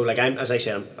age though, like I'm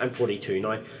 42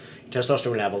 now,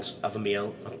 testosterone levels of a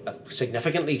male have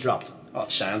significantly dropped. Oh,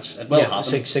 it's science. It will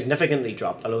happen. Significantly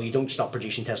dropped. Although you don't stop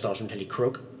producing testosterone until you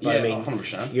croak. But I mean,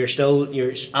 100%.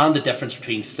 You're and the difference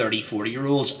between 30,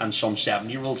 40-year-olds and some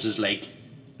 70-year-olds is like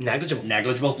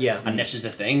negligible. Yeah. And this is the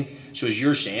thing. So as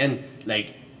you're saying,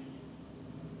 like,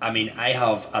 I mean, I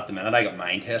have at the minute I got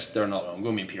mine test. They're not long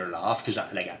ago. Me and Peter laugh because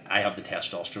I have the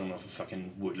testosterone of a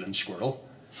fucking woodland squirrel.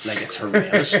 Like, it's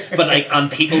horrendous. But like,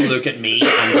 and people look at me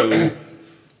and go,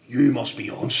 "You must be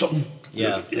on something."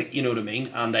 Yeah. Like, you know what I mean?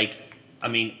 And like, I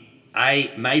mean,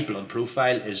 my blood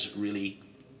profile is really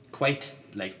quite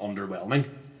like underwhelming.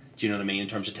 Do you know what I mean in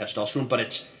terms of testosterone? But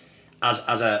it's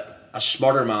as a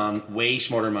smarter man, way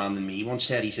smarter man than me once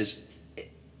said. He says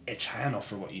it's high enough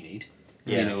for what you need.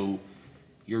 Yeah. You know,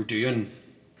 you're doing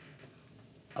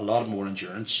a lot more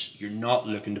endurance. You're not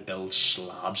looking to build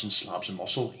slabs of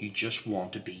muscle. You just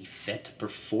want to be fit,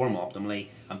 perform optimally,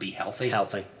 and be healthy.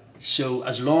 So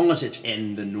as long as it's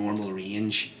in the normal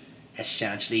range,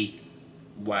 essentially,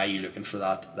 why are you looking for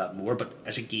that more? But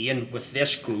as again, with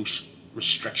this gross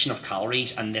restriction of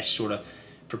calories and this sort of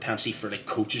propensity for like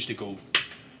coaches to go,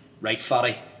 right,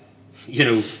 fatty, you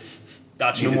know,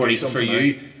 that's no more reason for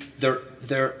you.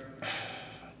 They're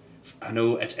I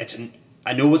know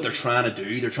I know what they're trying to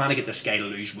do. They're trying to get this guy to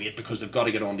lose weight because they've got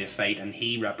to get on to a fight, and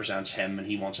he represents him and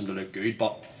he wants him to look good.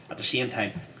 But at the same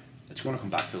time, it's going to come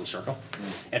back full circle.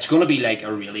 It's going to be like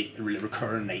a really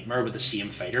recurring nightmare with the same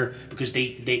fighter, because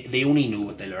they only know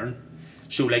what they learn.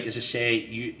 So like, as I say,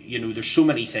 you know, there's so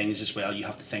many things as well you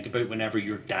have to think about whenever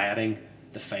you're dieting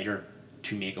the fighter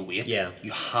to make a weight. Yeah.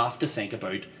 You have to think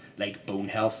about like bone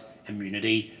health,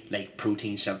 immunity, like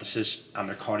protein synthesis, and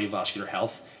their cardiovascular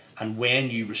health. And when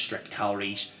you restrict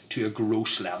calories to a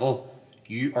gross level,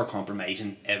 you are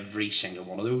compromising every single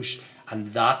one of those.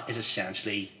 And that is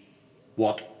essentially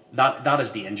what that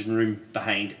is the engine room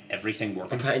behind everything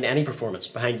working. Behind any performance,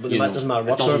 it doesn't matter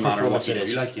what sort of performance it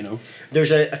is. Like, you know,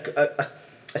 there's a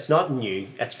it's not new.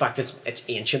 In fact, it's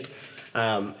ancient,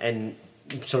 in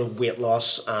sort of weight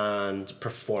loss and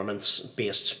performance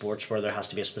based sports where there has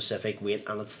to be a specific weight,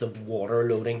 and it's the water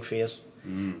loading phase,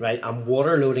 right? And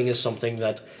water loading is something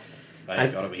that I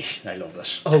love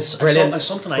this. Oh, brilliant! It's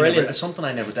something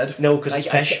I never did. No, because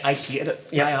I hated it.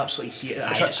 Yeah. I absolutely hated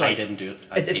it. I didn't do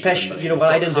it. It's passion. You know, but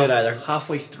I didn't do it either.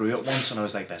 Halfway through it once, and I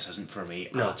was like, "This isn't for me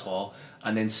at all."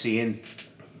 And then seeing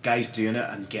guys doing it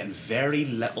and getting very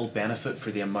little benefit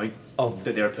for the amount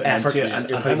that they're putting effort, into it,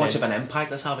 and how much of an impact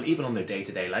that's having, even on their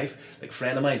day-to-day life. Like a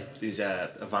friend of mine, who's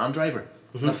a van driver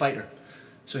and a fighter.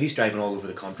 So he's driving all over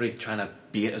the country trying to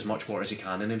bait as much water as he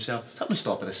can in himself. He's having to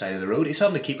stop at the side of the road. He's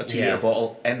having to keep a 2-litre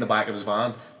bottle in the back of his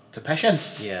van to piss in.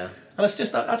 Yeah. And it's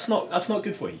just that's not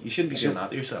good for you. You shouldn't be doing that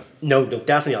to yourself. No,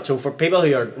 definitely not. So for people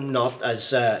who are not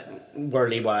as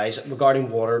worldly wise regarding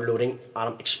water loading,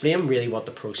 Adam, explain really what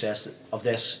the process of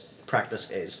this practice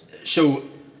is. So,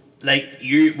 like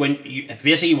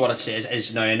basically what it says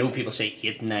is, now I know people say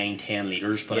 8, 9, 10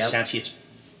 litres, but essentially it's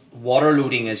water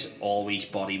loading is always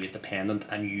body weight dependent,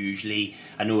 and usually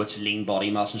I know it's lean body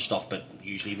mass and stuff, but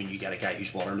usually when you get a guy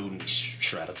who's water loading, he's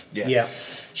shredded. Yeah.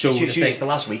 So it's the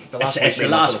last week. It's the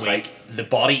last week. The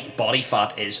body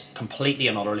fat is completely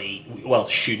and utterly, well,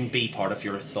 shouldn't be part of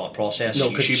your thought process. No,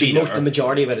 because the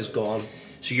majority of it is gone.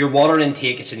 So your water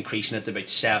intake, it's increasing at about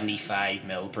 75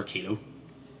 mil per kilo.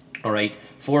 All right,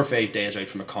 4 or 5 days out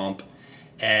from a comp.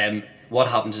 What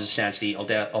happens is essentially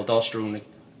aldosterone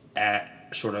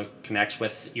sort of connects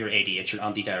with your ADH, your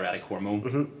antidiuretic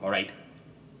hormone. All right,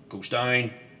 goes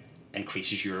down,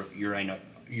 increases your urine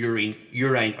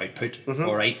output.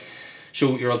 All right,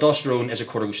 so your aldosterone is a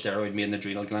corticosteroid made in the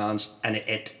adrenal glands, and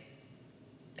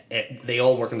they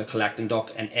all work in the collecting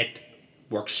duct, and it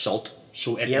works salt.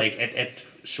 So it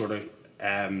sort of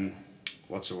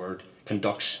what's the word?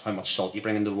 Conducts how much salt you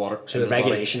bring into the water. So the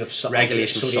regulation of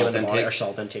regulation of sodium salt in the body intake. or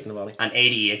salt intake in the body. And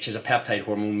ADH is a peptide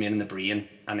hormone made in the brain,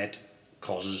 and it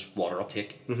causes water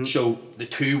uptake. So the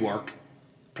two work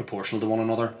proportional to one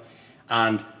another.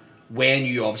 And when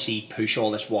you obviously push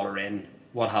all this water in,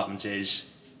 what happens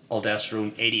is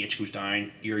aldosterone, ADH goes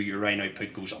down, your urine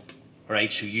output goes up.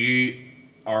 Right? So you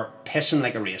are pissing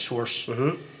like a racehorse.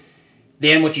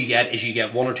 Then what you get is you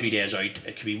get 1 or 2 days out.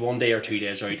 It could be 1 day or 2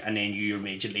 days out, and then you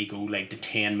immediately go like to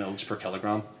 10 mils per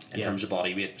kilogram in terms of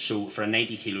body weight. So for a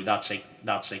 90 kilo, that's like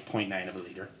 0.9 of a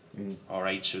litre. All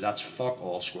right, so that's fuck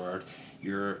all squared.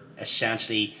 You're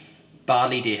essentially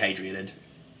badly dehydrated.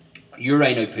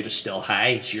 Urine output is still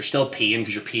high, so you're still peeing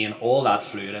because you're peeing all that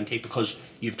fluid intake because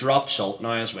you've dropped salt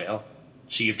now as well.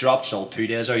 So you've dropped salt 2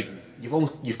 days out.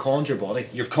 You've conned your body.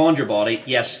 You've conned your body,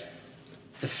 yes.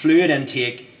 The fluid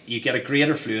intake, you get a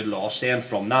greater fluid loss then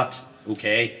from that,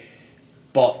 okay?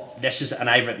 But this is, and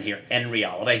I've written here, in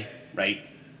reality, right?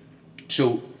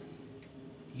 So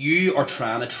you are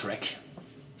trying to trick,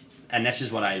 and this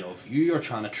is what I love, you are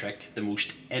trying to trick the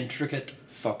most intricate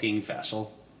fucking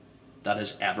vessel that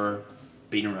has ever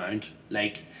been around.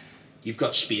 Like, you've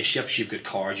got spaceships, you've got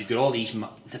cars, you've got all these,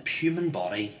 the human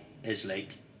body is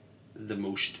like the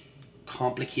most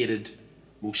complicated,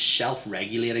 most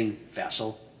self-regulating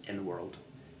vessel in the world.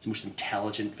 It's the most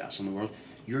intelligent vessel in the world.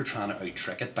 You're trying to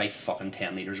out-trick it by fucking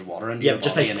 10 litres of water into your body.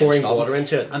 Just by and pouring then stop water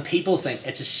into it. And people think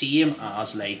it's the same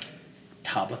as like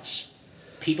tablets.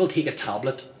 People take a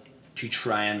tablet to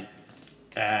try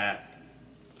and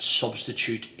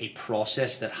substitute a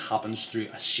process that happens through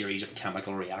a series of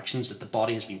chemical reactions that the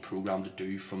body has been programmed to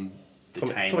do from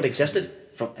From it existed.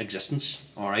 From existence.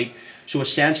 All right. So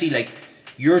essentially, like,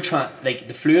 you're trying, like,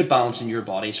 the fluid balance in your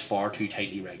body is far too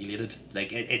tightly regulated.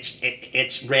 Like,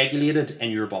 it's regulated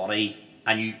in your body,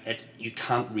 and you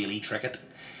can't really trick it.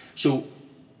 So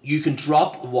you can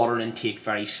drop water intake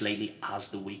very slightly as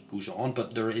the week goes on,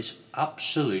 but there is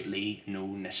absolutely no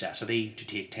necessity to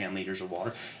take 10 litres of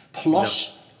water.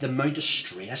 Plus, the amount of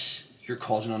stress you're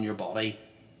causing on your body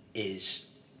is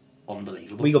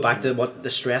unbelievable. We go back to what the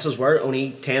stresses were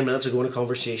only 10 minutes ago in a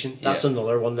conversation. That's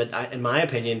another one that, in my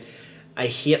opinion, I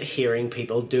hate hearing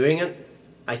people doing it.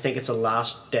 I think it's a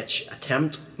last-ditch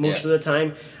attempt most of the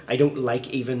time. I don't like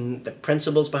even the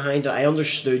principles behind it. I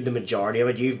understood the majority of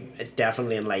it. You've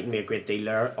definitely enlightened me a great deal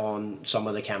there on some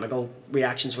of the chemical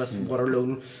reactions with water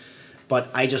loading. But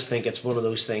I just think it's one of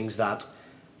those things that,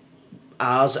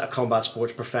 as a combat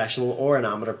sports professional or an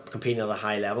amateur competing at a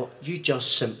high level, you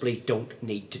just simply don't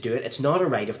need to do it. It's not a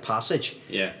rite of passage.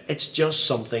 Yeah. It's just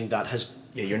something that has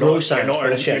You're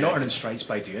not earning stripes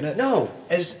by doing it. No.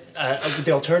 Would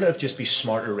the alternative just be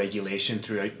smarter regulation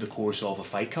throughout the course of a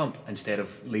fight camp instead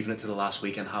of leaving it to the last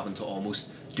week and having to almost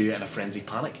do it in a frenzied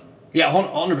panic? Yeah,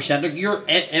 100%. Look,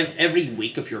 every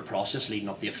week of your process leading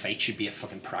up to a fight should be a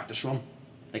fucking practice run.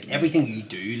 Like, everything you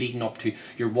do leading up to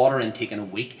your water intake in a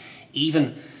week,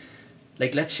 even,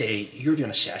 like, let's say you're doing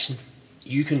a session,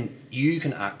 you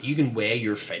can weigh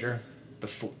your fighter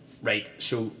before, right?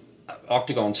 So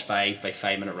Octagon's 5 by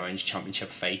 5 minute rounds championship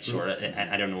fights, or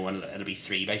I don't know, it'll be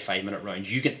 3 by 5 minute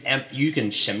rounds. You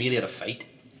can simulate a fight.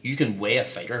 You can weigh a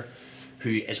fighter who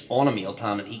is on a meal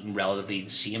plan and eating relatively the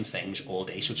same things all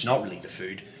day. So it's not really the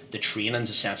food. The training's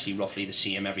essentially roughly the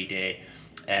same every day.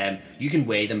 You can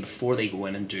weigh them before they go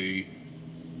in and do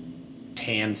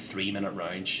 10 3-minute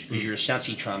rounds, because you're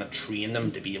essentially trying to train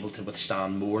them to be able to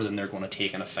withstand more than they're going to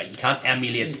take in a fight. You can't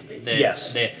emulate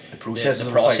the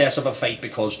process of a fight,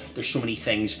 because there's so many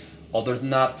things other than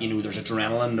that. You know, there's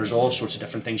adrenaline, there's all sorts of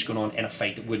different things going on in a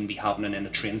fight that wouldn't be happening in a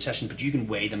training session. But you can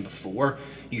weigh them before,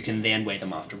 you can then weigh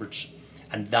them afterwards,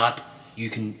 and that you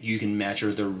can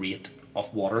measure the rate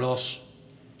of water loss.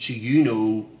 So you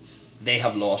know they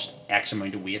have lost X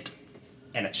amount of weight,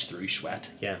 and it's through sweat.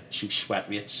 Yeah. So sweat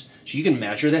rates. So you can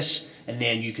measure this, and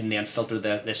then you can then filter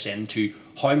this into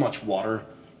how much water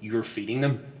you're feeding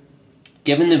them,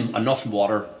 giving them enough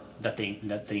water that they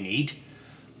need,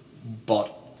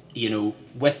 but you know,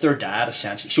 with their diet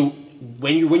essentially. So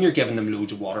when you're giving them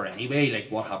loads of water anyway,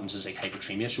 like, what happens is like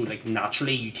hyperthermia. So like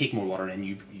naturally you take more water and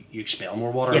you expel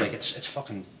more water. Yeah. Like it's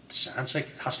fucking science. Like,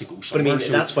 it has to go But I somewhere.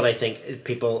 mean, that's what I think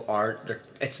people are.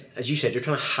 It's, as you said, you're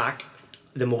trying to hack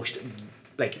the most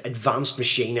like advanced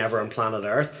machine ever on planet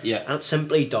Earth. Yeah. And it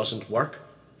simply doesn't work.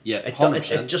 Yeah,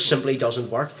 It just simply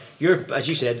doesn't work. You're, as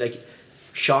you said, like,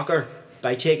 shocker.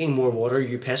 By taking more water,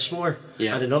 you piss more.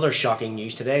 Yeah. And another shocking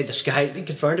news today: the sky has been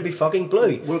confirmed to be fucking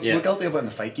blue. We're guilty of it in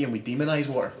the fight game. We demonise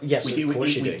water. Yes, we of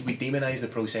course you do. We demonise the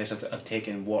process of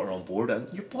taking water on board, and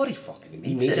your body fucking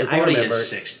needs Needs it. it. Body I remember is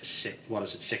 67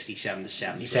 to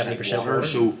 70% 70% water. water.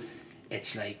 So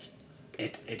it's like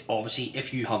it obviously,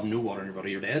 if you have no water in your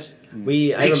body, you're dead. I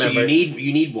remember. So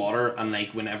you need water, and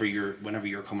like whenever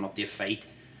you're coming up to a fight,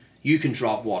 you can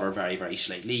drop water very, very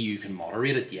slightly. You can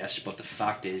moderate it, yes, but the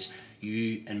fact is,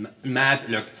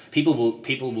 people will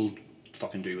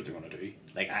fucking do what they're gonna do.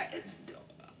 Like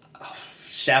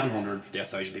 700 to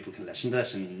 1,000 people can listen to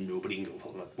this, and nobody can go,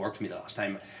 well, it worked for me the last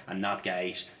time, and that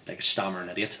guy's like a stammering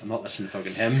idiot. I'm not listening to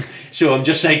fucking him. So I'm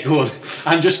just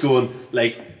going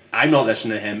like, I'm not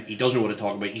listening to him. He doesn't know what to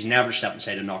talk about. He's never stepped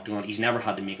inside an octagon. He's never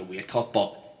had to make a weight cut,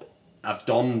 but I've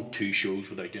done 2 shows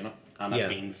without doing it, and I've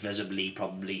been visibly,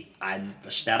 probably, and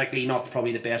aesthetically not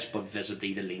probably the best, but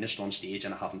visibly the leanest on stage,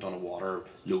 and I haven't done a water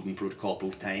loading protocol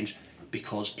both times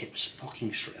because it was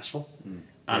fucking stressful,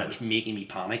 and it was making me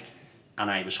panic,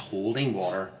 and I was holding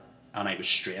water, and I was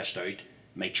stressed out.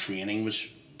 My training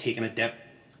was taking a dip.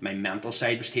 My mental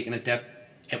side was taking a dip.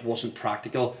 It wasn't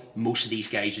practical. Most of these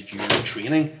guys that you're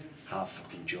training have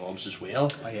fucking jobs as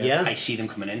well. I see them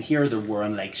coming in here, they're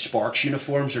wearing like Sparks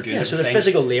uniforms, they're doing so the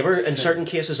physical labour in certain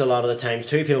cases, a lot of the times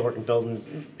too, people work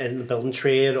in the building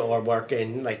trade, or work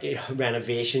in like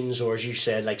renovations, or as you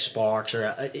said, like Sparks, or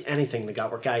anything like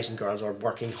that, where guys and girls are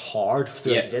working hard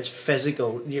throughout the day. It's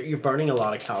physical. You're burning a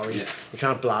lot of calories. You're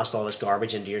trying to blast all this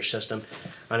garbage into your system,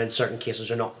 and in certain cases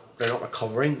they're not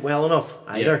recovering well enough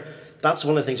either. That's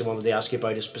one of the things I wanted to ask you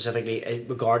about, is specifically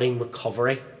regarding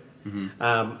recovery.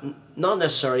 Not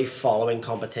necessarily following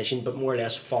competition, but more or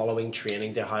less following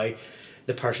training, to how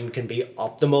the person can be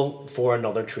optimal for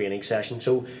another training session.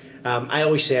 So I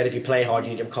always said, if you play hard,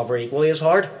 you need to recover equally as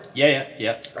hard.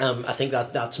 I think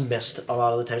that's missed a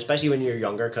lot of the time, especially when you're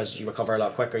younger, because you recover a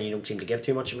lot quicker and you don't seem to give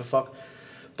too much of a fuck.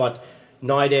 But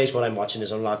nowadays what I'm watching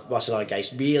is watching a lot of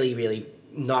guys really, really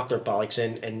knock their bollocks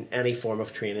in any form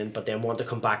of training, but then want to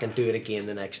come back and do it again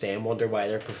the next day and wonder why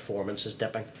their performance is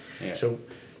dipping. So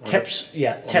tips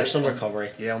on recovery.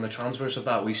 On the transverse of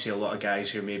that, we see a lot of guys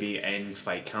who are maybe in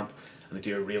fight camp and they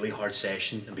do a really hard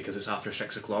session, and because it's after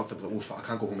 6 o'clock, they're like, I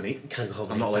can't go home and eat. I'm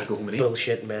not allowed to go home and eat.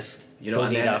 Bullshit myth. You know, don't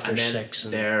and eat then, after and then 6.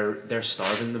 They're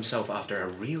starving themselves after a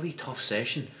really tough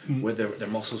session, where their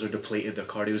muscles are depleted, their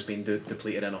cardio's been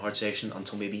depleted in a hard session,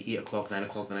 until maybe 8 o'clock, 9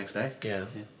 o'clock the next day.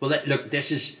 Well, look,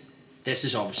 this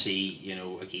is obviously, you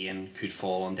know, again, could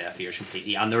fall on deaf ears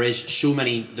completely, and there is so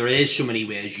many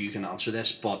ways you can answer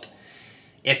this. But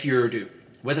if you're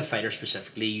with a fighter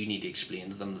specifically, you need to explain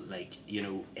to them, like, you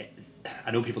know,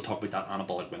 I know people talk about that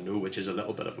anabolic window, which is a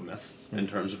little bit of a myth in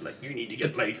terms of, like, you need to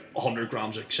get like 100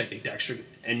 grams of cyclic dextrin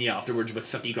in you afterwards with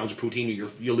 50 grams of protein,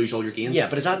 or you'll lose all your gains. Yeah,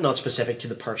 but is that not specific to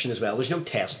the person as well? There's no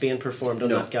test being performed on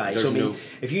that guy. So I mean,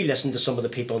 if you listen to some of the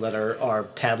people that are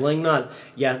peddling that,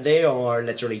 they are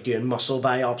literally doing muscle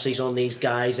biopsies on these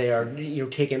guys. They are, you know,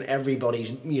 taking everybody's,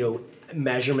 you know,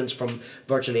 measurements from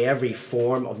virtually every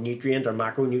form of nutrient or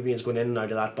macronutrients going in and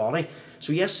out of that body.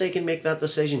 So yes, they can make that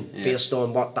decision based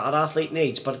on what that athlete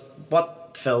needs, but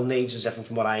what Phil needs is different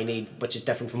from what I need, which is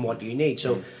different from what you need.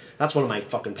 So that's one of my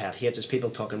fucking pet hates, is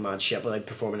people talking mad shit without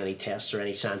performing any tests or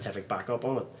any scientific backup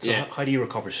on it. So how do you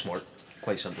recover smart?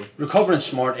 Quite simply. Recovering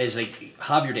smart is like,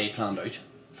 have your day planned out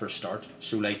for a start.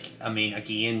 So like, I mean,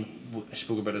 again, I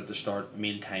spoke about it at the start,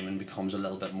 meal timing becomes a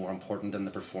little bit more important in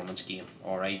the performance game.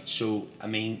 Alright, so I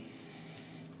mean,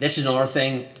 this is another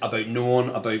thing about knowing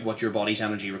about what your body's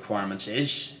energy requirements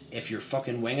is. If you're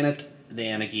fucking winging it,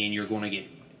 then again, you're going to get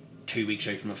 2 weeks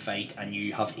out from a fight and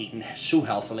you have eaten so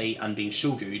healthily and been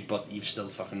so good, but you've still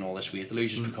fucking all this weight to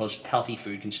lose, just because healthy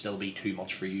food can still be too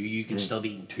much for you. You can still be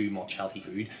eating too much healthy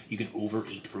food. You can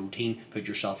overeat protein, put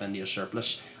yourself into a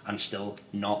surplus, and still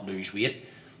not lose weight.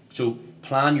 So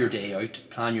plan your day out,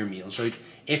 plan your meals out.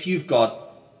 If you've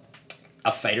got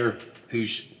a fighter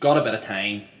who's got a bit of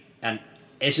time and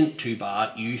isn't too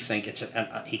bad, you think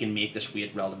he can make this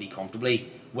weight relatively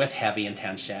comfortably with heavy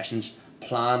intense sessions,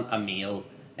 plan a meal.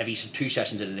 If he's 2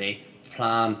 sessions in a day,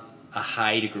 plan a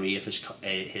high degree of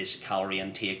his calorie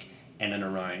intake in and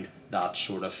around that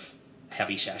sort of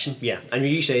heavy session. Yeah, and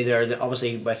you say there that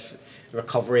obviously with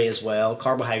recovery as well,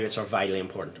 carbohydrates are vitally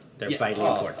important. They're vitally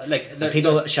important. Like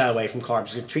people shy away from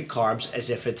carbs. They treat carbs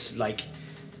as if it's like,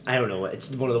 I don't know,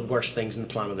 it's one of the worst things in the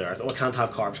planet Earth. Oh, I can't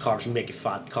have carbs. Carbs will make you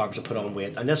fat. Carbs will put on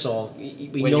weight. And this all,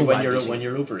 when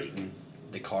you're overeating,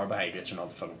 the carbohydrates are not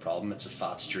the fucking problem. It's the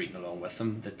fats that you're eating along with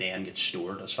them that then get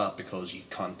stored as fat because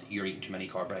you're eating too many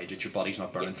carbohydrates. Your body's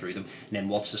not burning through them. And then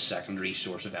what's the secondary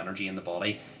source of energy in the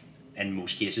body? In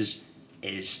most cases,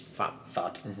 is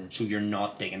fat. So you're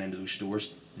not digging into those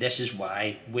stores. This is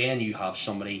why when you have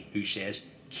somebody who says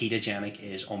ketogenic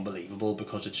is unbelievable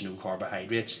because it's no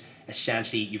carbohydrates,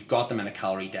 essentially you've got them in a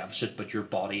calorie deficit, but your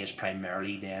body is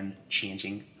primarily then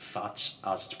changing fats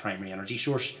as its primary energy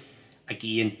source.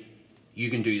 Again, you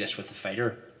can do this with the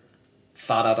fighter.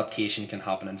 Fat adaptation can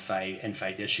happen in 5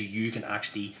 days, so you can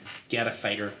actually get a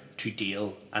fighter to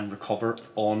deal and recover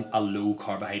on a low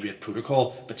carbohydrate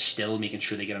protocol, but still making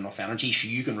sure they get enough energy. So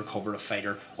you can recover a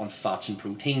fighter on fats and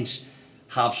proteins,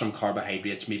 have some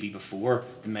carbohydrates maybe before.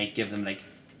 They might give them, like,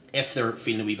 if they're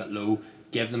feeling a wee bit low,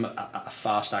 give them a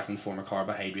fast acting form of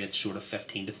carbohydrates sort of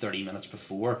 15 to 30 minutes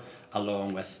before,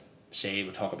 along with, say,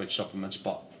 we talk about supplements,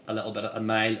 but a little bit of a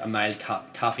mild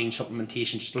caffeine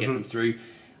supplementation just to get them through.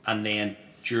 And then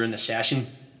during the session,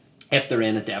 if they're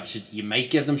in a deficit, you might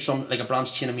give them some, like a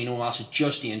branched chain amino acid,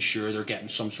 just to ensure they're getting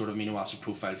some sort of amino acid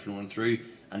profile flowing through.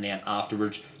 And then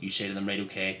afterwards, you say to them, right,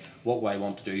 okay, what I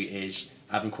want to do is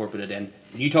I've incorporated in.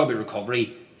 When you talk about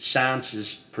recovery, science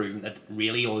has proven that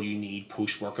really all you need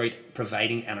post-workout,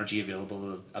 providing energy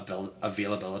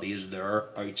availability is there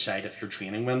outside of your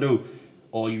training window.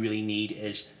 All you really need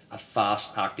is a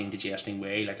fast-acting digesting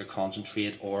whey, like a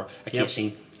concentrate or a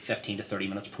casein, 15 to 30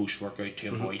 minutes post-workout to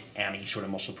avoid any sort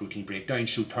of muscle protein breakdown.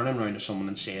 So turning around to someone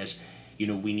and says, you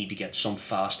know, we need to get some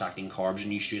fast-acting carbs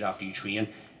in you straight after you train,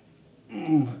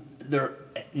 in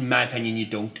my opinion, you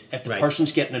don't. If the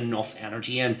person's getting enough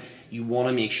energy in, you want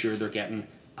to make sure they're getting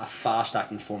a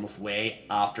fast-acting form of whey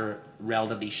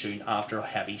relatively soon after a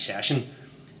heavy session.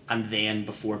 And then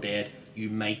before bed, you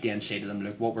might then say to them,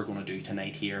 look, what we're going to do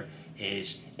tonight here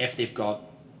is, if they've got,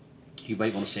 you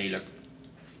might want to say, look,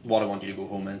 what I want you to go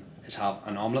home in is have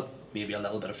an omelette, maybe a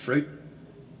little bit of fruit.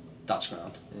 That's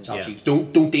grand. It's absolutely,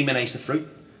 don't demonise the fruit.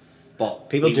 But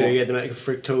people do get the amount of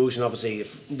fructose, and obviously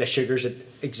if the sugars that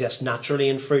exist naturally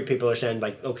in fruit, people are saying,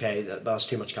 like, okay, that's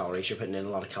too much calories, you're putting in a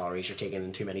lot of calories, you're taking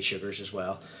in too many sugars as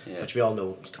well, which we all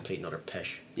know is complete and utter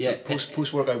pish. So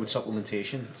post workout with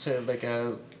supplementation, so like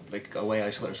a whey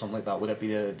isolate or something like that, would it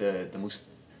be the most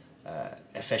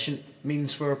efficient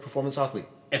means for a performance athlete?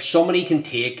 If somebody can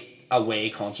take a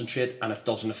whey concentrate and it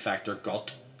doesn't affect their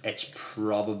gut, it's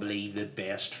probably the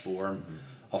best form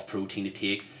of protein to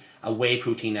take. A whey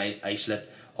protein isolate,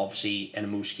 obviously in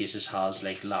most cases, has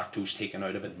like lactose taken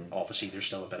out of it. Obviously there's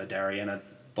still a bit of dairy in it,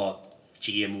 but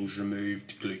GMO's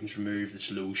removed, gluten's removed,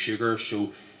 it's low sugar,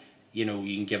 so you know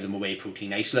you can give them a whey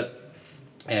protein isolate.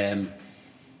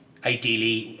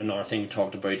 Ideally, another thing we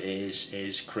talked about is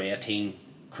creatine.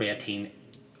 Creatine,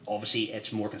 obviously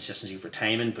it's more consistency for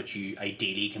timing, but you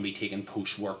ideally can be taken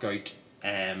post-workout,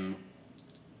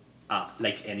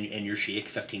 like in your shake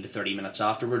 15 to 30 minutes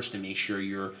afterwards, to make sure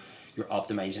you're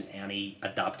optimizing any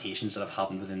adaptations that have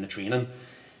happened within the training.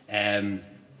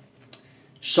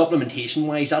 Supplementation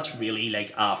wise, that's really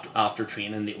like after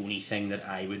training the only thing that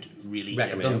I would really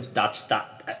recommend. Give them.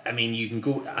 I mean, you can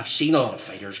go, I've seen a lot of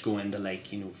fighters go into,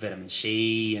 like, you know, vitamin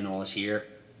C and all this here.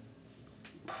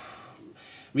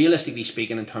 Realistically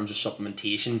speaking, in terms of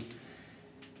supplementation,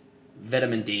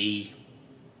 vitamin D,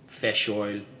 fish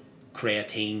oil,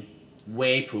 creatine,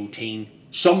 whey protein.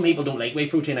 Some people don't like whey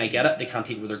protein, I get it, they can't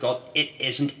take it with their gut. It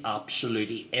isn't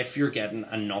absolutely, if you're getting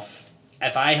enough.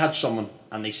 If I had someone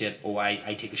and they said, oh,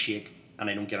 I take a shake and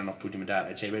I don't get enough protein in my diet,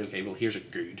 I'd say, right, okay, well, here's a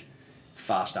good,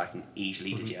 fast acting,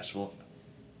 easily digestible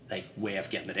like way of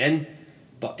getting it in,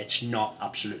 but it's not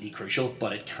absolutely crucial,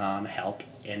 but it can help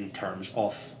in terms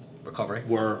of recovery.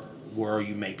 Where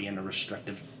you might be in a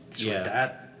restrictive sort of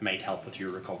diet, might help with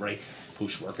your recovery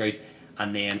post-workout.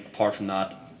 And then apart from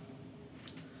that,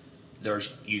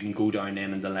 you can go down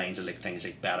in the lines of like things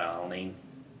like beta-alanine,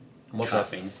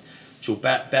 caffeine. So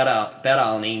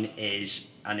beta-alanine is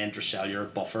an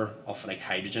intracellular buffer of like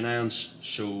hydrogen ions.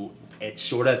 So it's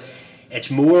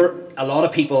more, a lot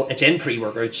of people, it's in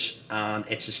pre-workouts, and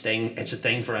it's a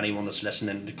thing for anyone that's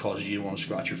listening that causes you to want to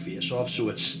scratch your face off. So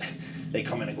it's, they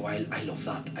come in and go, I love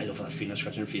that feeling of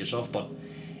scratching your face off, but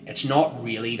it's not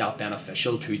really that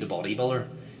beneficial to the bodybuilder,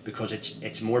 because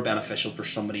it's more beneficial for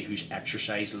somebody whose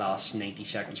exercise lasts 90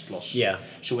 seconds plus. Yeah.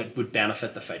 So it would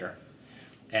benefit the fighter.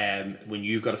 When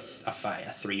you've got a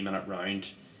 3-minute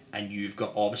round, and you've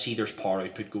got, obviously there's power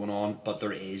output going on, but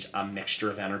there is a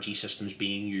mixture of energy systems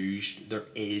being used. There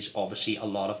is obviously a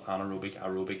lot of anaerobic,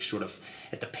 aerobic sort of,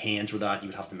 it depends with that. You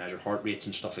would have to measure heart rates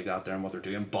and stuff like that there and what they're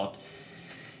doing, but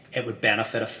it would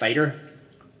benefit a fighter.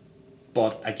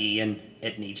 But again,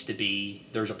 it needs to be,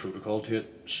 there's a protocol to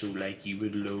it. So like you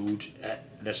would load,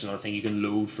 this is another thing, you can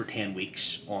load for 10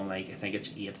 weeks on, like, I think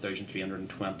it's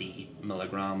 8,320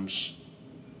 milligrams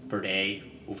per day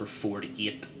over 4 to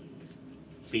 8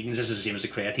 feedings. This is the same as the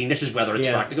creatine. This is whether it's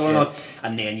practical or not.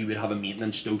 And then you would have a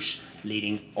maintenance dose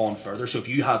leading on further. So if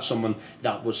you had someone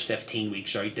that was 15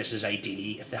 weeks out, this is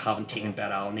ideally if they haven't taken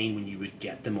beta-alanine, when you would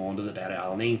get them onto the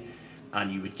beta-alanine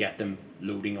and you would get them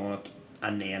loading on it,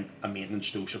 and then a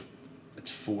maintenance dose of, it's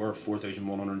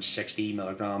 4,160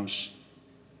 milligrams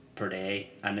per day,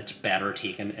 and it's better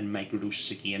taken in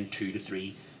microdoses again, 2 to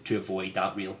 3, to avoid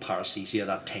that real paresthesia,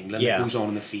 that tingling that goes on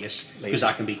in the face, because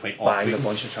that can be quite Bang off-putting. a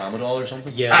bunch of tramadol or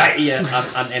something.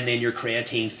 And then your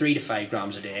creatine, 3 to 5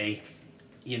 grams a day.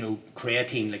 You know,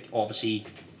 creatine, like, obviously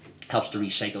helps to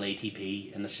recycle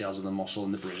ATP in the cells of the muscle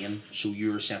and the brain, so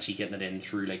you're essentially getting it in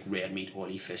through like red meat,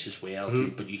 oily fish as well,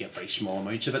 but you get very small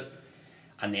amounts of it.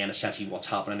 And then essentially what's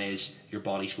happening is your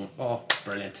body's going, oh,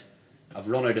 brilliant, I've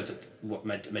run out of it,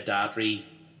 my dietary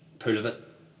pool of it,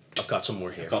 I've got some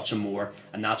more here. I've got some more.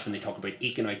 And that's when they talk about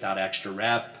eking out that extra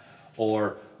rep,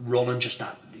 or running, just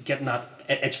that, getting that.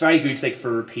 It's very good, like,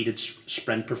 for repeated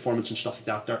sprint performance and stuff like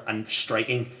that there, and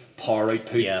striking, power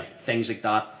output, things like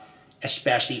that,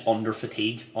 especially under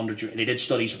fatigue. They did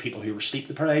studies with people who were sleep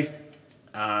deprived,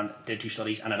 and did 2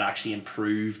 studies, and it actually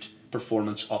improved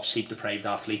performance of sleep deprived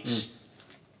athletes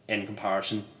in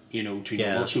comparison, you know, to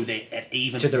normal. So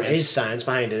So there is science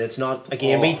behind it. It's not,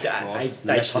 again, the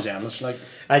list is endless, like.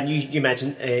 And you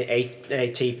mentioned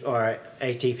ATP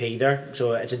there,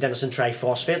 so it's adenosine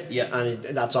triphosphate, and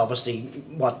that's obviously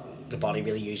what the body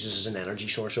really uses as an energy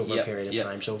source over a period of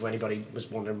time. So if anybody was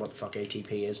wondering what the fuck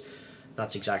ATP is,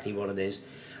 that's exactly what it is.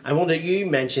 I wonder, you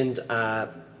mentioned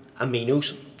amino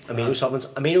supplements.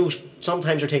 Aminos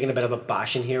sometimes are taking a bit of a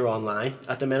bashing here online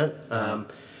at the minute.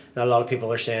 Now, a lot of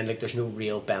people are saying like there's no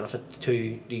real benefit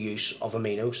to the use of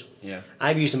aminos.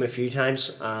 I've used them a few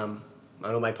times. I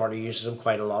know my partner uses them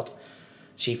quite a lot.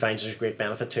 She finds there's a great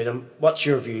benefit to them. What's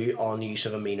your view on the use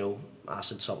of amino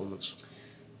acid supplements?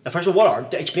 First of all,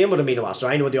 explain what amino acids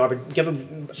are. I know what they are, but give a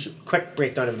quick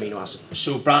breakdown of amino acids.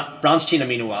 So branched chain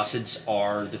amino acids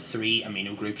are the 3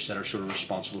 amino groups that are sort of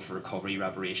responsible for recovery,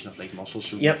 reparation of like muscles.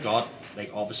 So you've got,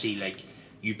 like, obviously, like,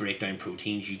 you break down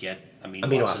proteins, you get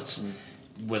amino acids.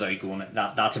 Without going,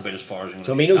 that's about as far as I'm going.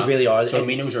 So aminos really are. So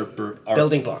aminos are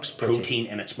building blocks. Protein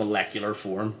in its molecular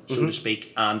form, so to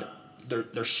speak, and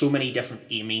there's so many different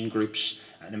amine groups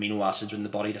and amino acids in the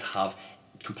body that have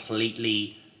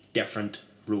completely different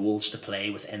roles to play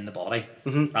within the body.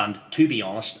 And to be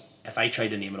honest, if I tried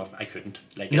to name it off, I couldn't.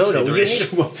 Like,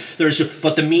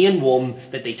 but the main one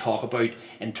that they talk about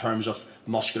in terms of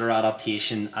muscular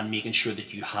adaptation and making sure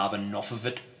that you have enough of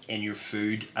it in your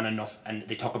food, and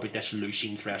they talk about this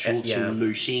leucine threshold. So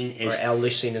leucine is, or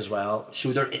L-leucine as well.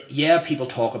 So people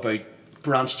talk about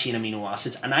branched chain amino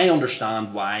acids, and I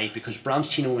understand why, because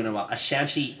branched chain amino acids,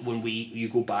 essentially, when you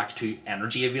go back to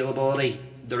energy availability,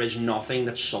 there is nothing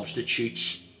that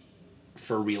substitutes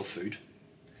for real food,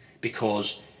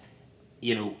 because,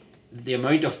 you know, the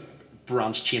amount of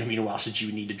branched chain amino acids you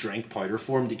would need to drink powder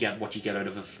form to get what you get out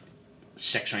of a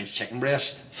 6-ounce chicken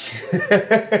breast. Do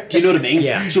you know what I mean?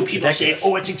 Yeah. So people say,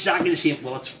 oh, it's exactly the same.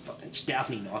 Well, it's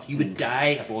definitely not. You would die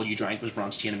if all you drank was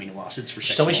branched chain amino acids for 6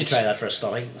 months. Somebody should try that for a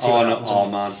study. Man.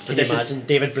 Can you imagine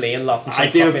David Blaine locked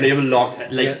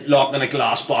locked in a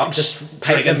glass box, just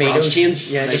piping branched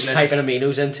chains. Yeah, just piping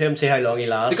aminos into him, see how long he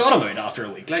lasts. They got him out after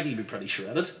a week, like, he'd be pretty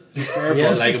shredded.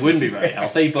 But like, it wouldn't be very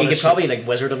healthy. But he could probably like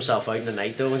wizard himself out in the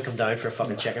night though and come down for a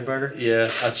fucking chicken burger. Yeah,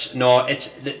 it's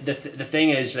the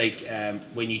thing is, like,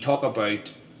 when you talk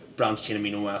about branched chain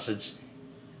amino acids,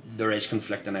 there is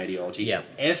conflicting ideologies.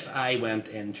 If I went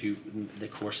into the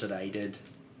course that I did,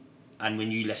 and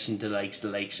when you listen to the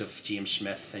likes of James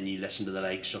Smith, and you listen to the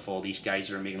likes of all these guys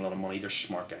that are making a lot of money, they're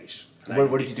smart guys. Where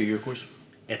did you do your course?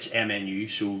 It's MNU,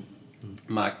 so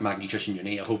Mac Nutrition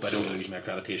Uni. I hope I don't lose my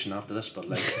accreditation after this, but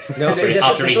like, no,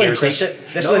 this will increase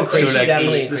it. This will increase it.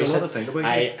 Definitely increase it. There's a lot to think about.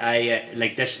 I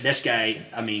like this guy.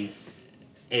 I mean,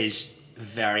 is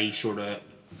very sort of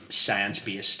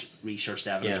science-based, research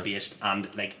evidence-based, and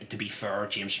like, to be fair,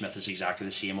 James Smith is exactly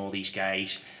the same. All these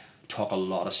guys talk a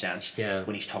lot of sense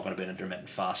when he's talking about intermittent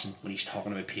fasting, when he's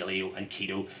talking about paleo and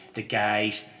keto. The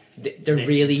guys, they're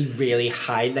really, really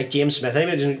high. Like James Smith,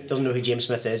 anybody who doesn't know who James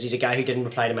Smith is, he's a guy who didn't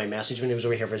reply to my message when he was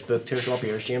over here for his book tour. So up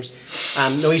yours, James.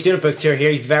 No, he's doing a book tour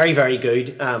here. He's very, very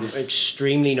good.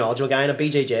 Extremely knowledgeable guy, and a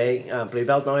BJJ blue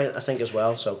belt now, I think, as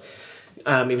well. So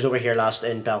he was over here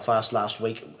in Belfast last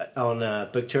week on a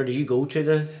book tour. Did you go to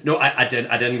the? No, I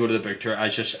didn't go to the book tour. I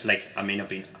was just like, I've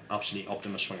been absolutely up to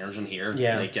my swingers in here,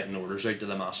 like getting orders out to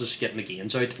the masses, getting the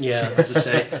gains out, as I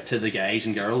say, to the guys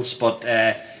and girls. But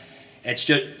it's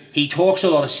just, he talks a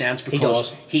lot of sense,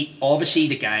 because he obviously,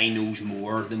 the guy knows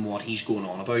more than what he's going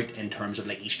on about, in terms of,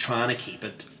 like, he's trying to keep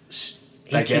it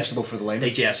digestible for the layman.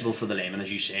 Digestible for the layman,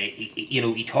 as you say.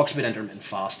 He talks about intermittent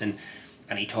fasting,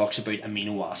 and he talks about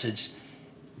amino acids,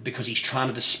 because he's trying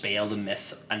to dispel the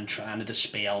myth and trying to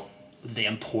dispel the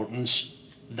importance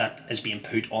that is being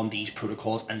put on these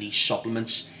protocols and these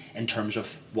supplements in terms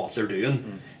of what they're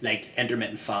doing. Like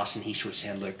intermittent fasting, he's sort of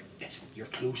saying, look, you're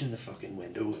closing the fucking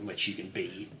window in which you can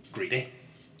be greedy.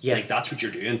 Yeah. Like that's what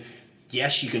you're doing.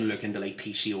 Yes, you can look into like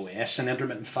PCOS and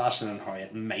intermittent fasting and how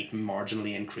it might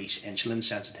marginally increase insulin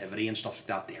sensitivity and stuff like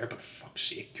that there, but for fuck's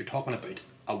sake, you're talking about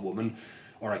a woman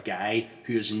or a guy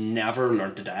who has never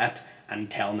learnt to diet and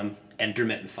telling them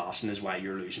intermittent fasting is why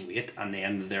you're losing weight, and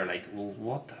then they're like, well,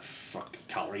 what the fuck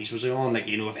calories was I on? Like,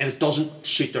 you know, if it doesn't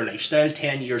suit their lifestyle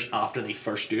 10 years after they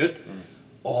first do it,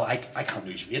 I can't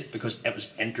lose weight because it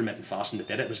was intermittent fasting that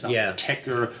did it. It was that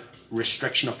particular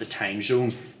restriction of the time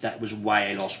zone that was why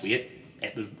I lost weight.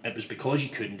 It was because you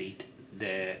couldn't eat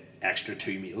the extra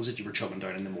 2 meals that you were chugging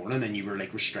down in the morning, and you were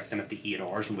like restricting it to 8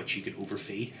 hours in which you could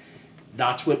overfeed.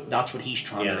 That's what he's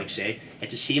trying to like say.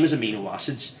 It's the same as amino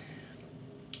acids.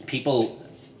 People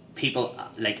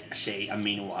like say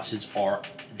amino acids are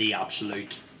the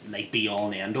absolute like be all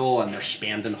and end all, and they're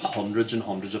spending hundreds and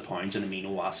hundreds of pounds on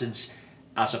amino acids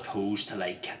as opposed to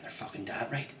like getting their fucking diet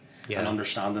right and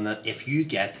understanding that if you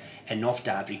get enough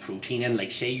dietary protein in,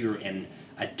 like say you're in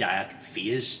a diet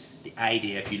phase, the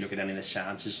idea, if you look at any of the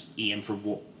science, is aim for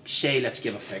what, say, let's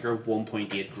give a figure,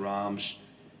 1.8 grams,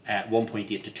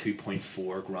 1.8 to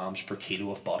 2.4 grams per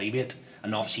kilo of body weight,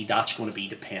 and obviously that's going to be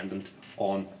dependent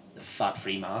on the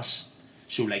fat-free mass.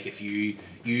 So like if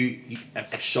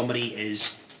if somebody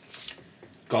is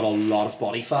got a lot of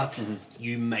body fat,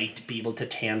 you might be able to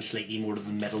tend slightly more to the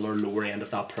middle or lower end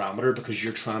of that parameter because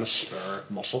you're trying to spare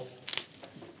muscle,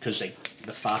 because like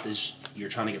the fat is, you're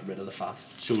trying to get rid of the fat.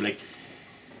 So like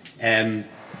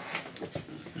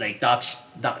that's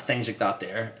that, things like that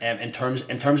there. In terms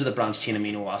of the branched chain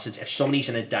amino acids, if somebody's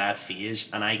in a diet phase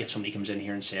and I get somebody comes in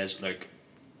here and says, look,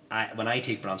 when I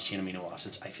take branched chain amino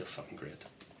acids, I feel fucking great.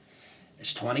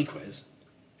 It's 20 quid.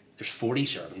 There's 40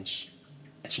 servings.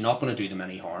 It's not going to do them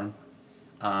any harm,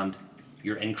 and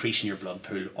you're increasing your blood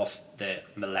pool of the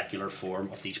molecular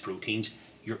form of these proteins.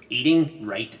 You're eating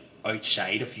right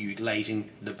outside of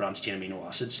utilising the branched chain amino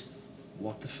acids.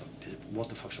 What the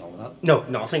fuck's wrong with that? No,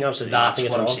 nothing, absolutely That's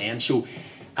nothing what at I'm all. saying. So,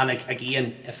 and like,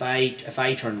 again, if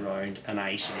I turned around and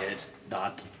I said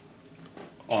that,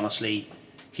 honestly,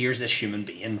 here's this human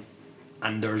being,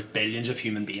 and there's billions of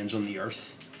human beings on the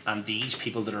earth, and these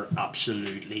people that are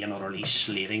absolutely and utterly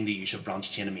slating the use of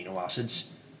branched chain amino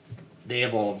acids, they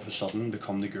have all of a sudden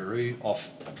become the guru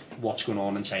of what's going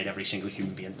on inside every single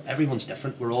human being. Everyone's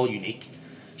different. We're all unique.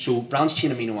 So branched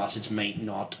chain amino acids might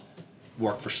not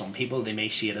work for some people. They may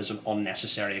see it as an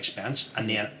unnecessary expense, and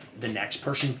then the next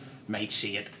person might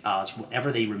see it as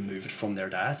whenever they remove it from their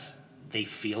diet, they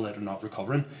feel that they're not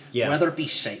recovering. Yeah. Whether it be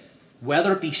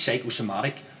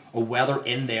psychosomatic or whether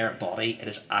in their body it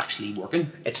is actually working.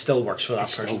 It still works for that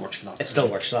person. It still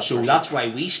works for that So person. that's why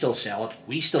we still sell it.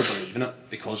 We still believe in it,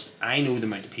 because I know the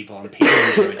amount of people, and people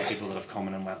knows the amount of people that have come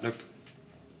in and went, look,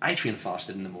 I train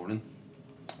fasted in the morning.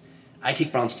 I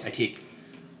take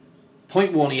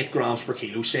 0.18 grams per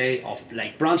kilo, say, of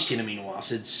like branched chain amino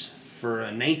acids. For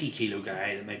a 90 kilo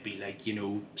guy, that might be like,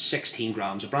 16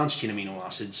 grams of branched chain amino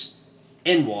acids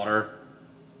in water.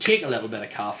 Take a little bit of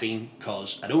caffeine,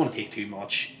 because I don't want to take too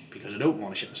much, because I don't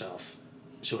want to shit myself.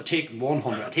 So I take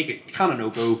I take a can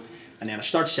of Noco, and then I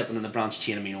start sipping on the branched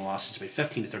chain amino acids about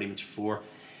 15 to 30 minutes before.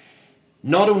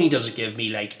 Not only does it give me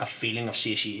like a feeling of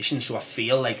satiation, so I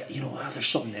feel like, there's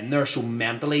something in there, so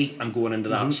mentally I'm going into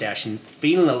that session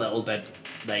feeling a little bit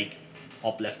like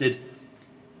uplifted.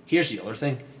 Here's the other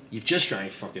thing. You've just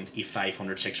drank fucking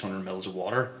 500, 600 mils of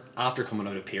water after coming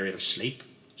out of a period of sleep,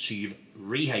 so you've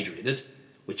rehydrated,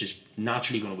 which is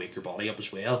naturally going to wake your body up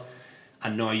as well.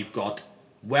 And now you've got,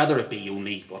 whether it be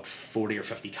only 40 or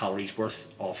 50 calories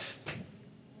worth of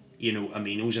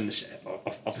aminos in this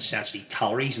of essentially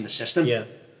calories in the system. Yeah.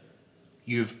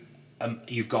 You've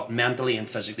got mentally and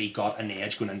physically got an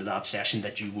edge going into that session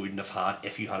that you wouldn't have had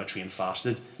if you had a train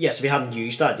fasted. Yes, if you hadn't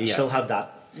used that, you still have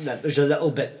that there's a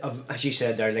little bit of, as you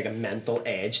said there, like a mental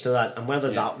edge to that, and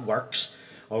whether that works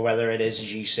or whether it is,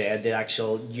 as you said, the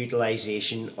actual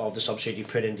utilisation of the substrate you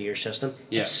put into your system,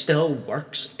 it still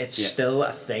works. It's still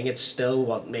a thing. It's still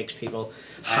what makes people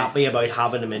happy about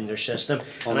having them in their system.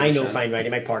 100%. And I know Fine Righty,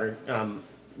 my partner,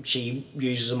 she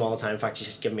uses them all the time. In fact,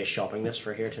 she's given me a shopping list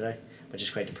for here today, which is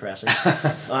quite depressing.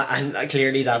 And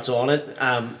clearly that's on it.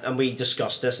 And we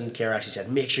discussed this, and Ciara actually said,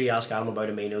 make sure you ask Adam about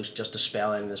aminos, just to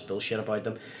spell in this bullshit about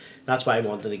them. That's why I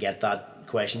wanted to get that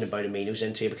question about aminos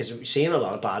into, because we're seeing a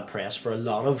lot of bad press for a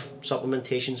lot of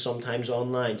supplementation sometimes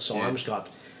online. SARM's got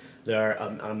their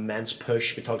an immense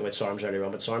push. We talked about SARMs earlier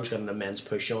on, but SARM's got an immense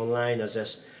push online as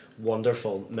this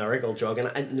wonderful miracle drug.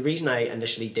 And the reason I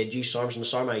initially did use SARMs, and the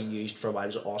SARM I used for a while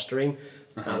was Ostarine,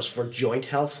 that was for joint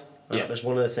health. And it was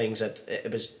one of the things that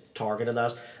it was targeted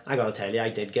as. I got to tell you, I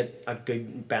did get a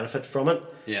good benefit from it.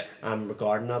 Yeah.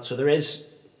 Regarding that, so there is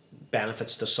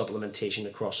benefits to supplementation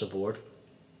across the board.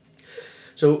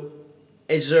 So,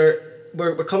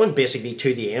 we're coming basically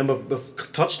to the end.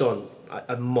 We've touched on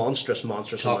a monstrous Talk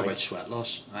amount. about sweat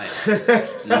loss.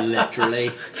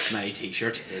 Literally, my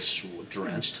t-shirt is so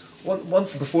drenched. One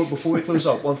before we close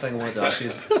up, one thing I wanted to ask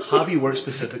is: have you worked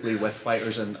specifically with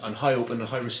fighters, and how open and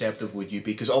how receptive would you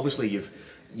be? Because obviously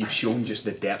you've shown just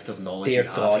the depth of knowledge Dear you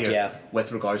have God, here yeah.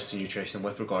 with regards to nutrition and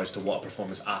with regards to what a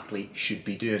performance athlete should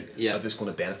be doing. Yeah. That's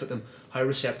going to benefit them. How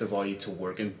receptive are you to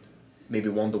working maybe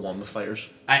 1-to-1 with fighters?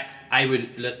 I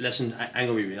would listen. I'm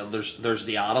gonna be real. There's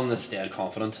the Adam that's dead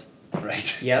confident,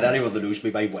 right? Yeah. And anyone that knows me,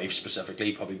 my wife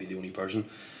specifically, probably be the only person.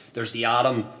 There's the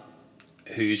Adam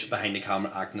who's behind the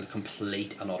camera acting a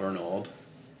complete and utter knob,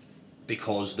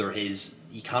 because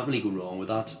you can't really go wrong with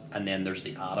that. And then there's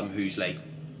the Adam who's like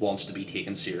wants to be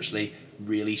taken seriously,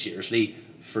 really seriously,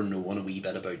 for knowing a wee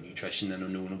bit about nutrition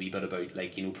and knowing a wee bit about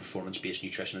performance-based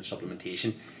nutrition and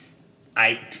supplementation.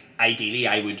 Ideally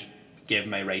I would give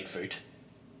my right foot,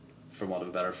 for want of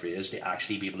a better phrase, to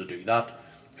actually be able to do that.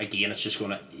 Again,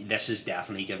 this is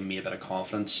definitely giving me a bit of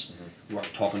confidence.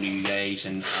 Talking to you guys,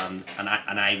 and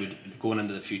I would, going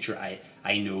into the future,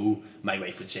 I know my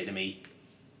wife would say to me,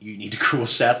 you need to grow a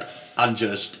set, and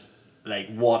just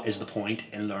like, what is the point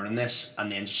in learning this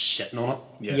and then just sitting on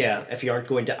it? Yeah, if you aren't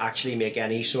going to actually make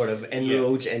any sort of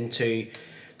inroads into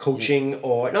coaching,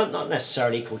 or not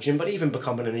necessarily coaching, but even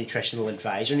becoming a nutritional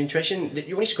advisor. Nutrition,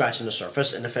 you're only scratching the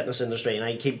surface in the fitness industry, and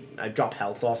I drop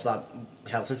health off that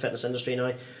health and fitness industry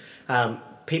now.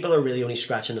 People are really only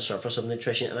scratching the surface of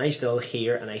nutrition, and I still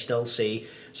hear and I still see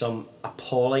some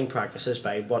appalling practices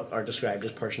by what are described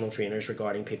as personal trainers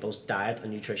regarding people's diet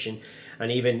and nutrition, and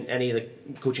even any of the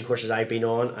coaching courses I've been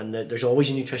on, and there's always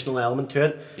a nutritional element to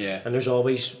it. Yeah. And there's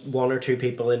always one or two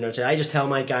people in there say, I just tell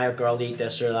my guy or girl to eat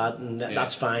this or that, and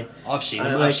that's fine. I've seen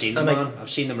And them. I'm I've seen them, like, man. I've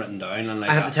seen them written down, and like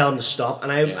I have to tell them to stop,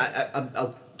 and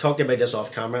I'll talk to you about this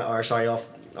off camera, or sorry, off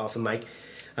the mic.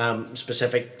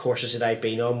 Specific courses that I've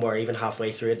been on, where even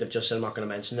halfway through it they've just said I'm not going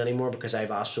to mention it anymore because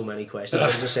I've asked so many questions. I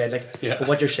just said but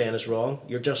what you're saying is wrong.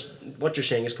 What you're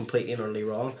saying is completely and utterly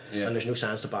wrong, and there's no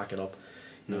science to back it up.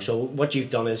 So what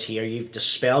you've done is here you've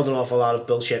dispelled an awful lot of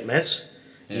bullshit myths.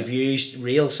 You've used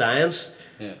real science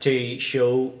to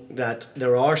show that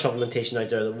there are supplementation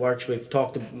out there that works. We've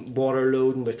talked water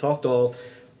loading, we've talked all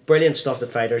brilliant stuff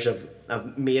that fighters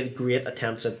have made great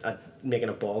attempts at making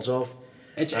a balls of.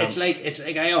 It's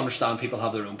like I understand people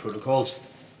have their own protocols.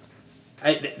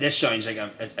 This sounds like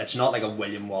it's not like a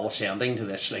William Wallace ending to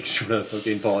this like sort of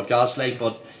fucking podcast, like,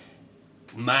 but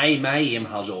my aim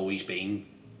has always been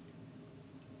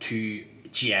to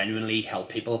genuinely help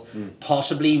people.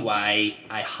 Possibly why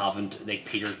I haven't, like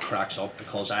Peter cracks up,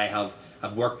 because I've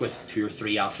worked with 2 or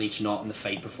 3 athletes, not in the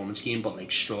fight performance game, but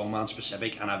like strongman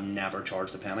specific, and I've never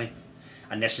charged a penny.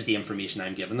 And this is the information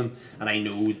I'm giving them, and I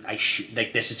know I should,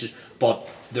 like, this is just, but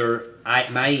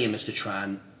my aim is to try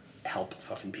and help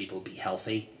fucking people be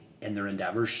healthy in their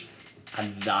endeavours,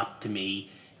 and that to me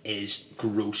is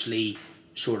grossly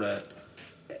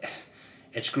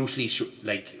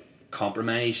like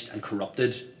compromised and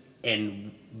corrupted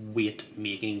in weight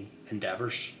making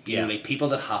endeavours. You know, like people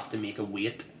that have to make a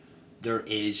weight, there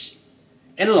is,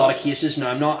 in a lot of cases,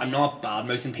 now I'm not bad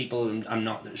mouthing people, and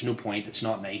there's no point, it's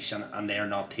not nice, and they're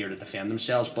not here to defend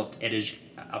themselves, but it is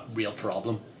a real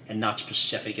problem in that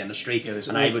specific industry.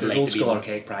 And I would like old school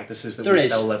archaic practices that we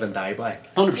still live and die by.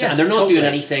 100%, and they're not doing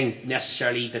anything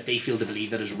necessarily that they feel to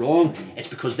believe that is wrong. It's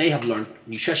because they have learned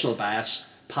nutritional bias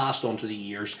passed on through the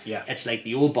years. It's like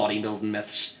the old bodybuilding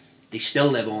myths, they still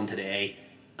live on today,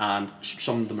 and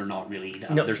some of them are not really.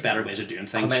 There's better ways of doing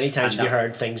things. How many times have you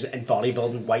heard things in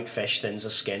bodybuilding, white fish thins the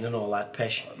skin and all that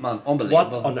pish? Man,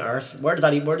 unbelievable. What on earth? Where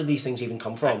did these things even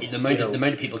come from? The amount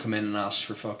of people come in and ask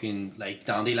for fucking like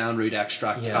dandelion root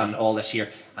extract and all this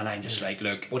here, and I'm just like,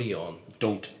 look, what are you on?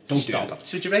 Don't stop do it.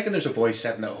 So do you reckon there's a boy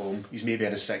sitting at home, he's maybe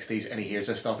in his 60s, and he hears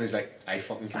this stuff and he's like, I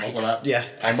fucking came up with that. Yeah,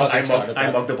 I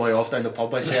mugged the boy off down the pub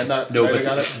by saying that. No,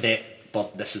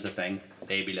 but this is the thing,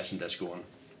 they be listening to this going,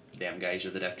 them guys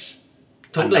are the dicks.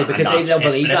 Totally, because they'll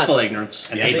believe that. It's full ignorance,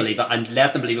 and they believe it, and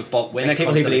let them believe it. But when like it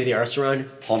people comes who to believe the Earth's round,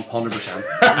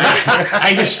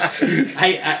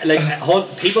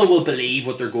 100%, people will believe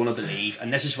what they're going to believe,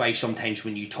 and this is why sometimes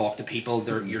when you talk to people,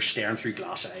 you're staring through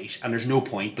glass eyes, and there's no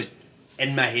point. But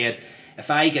in my head,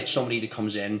 if I get somebody that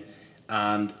comes in,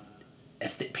 and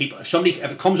if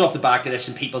it comes off the back of this,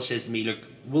 and people says to me, look,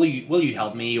 will you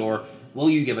help me, or will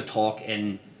you give a talk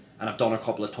in? And I've done a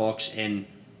couple of talks in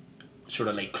sort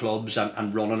of like clubs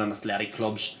and running and athletic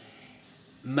clubs.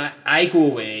 I go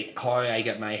away, how I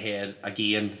get my head,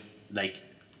 again, like,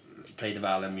 play the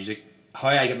violin music, how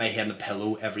I get my head on the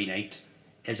pillow every night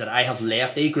is that I have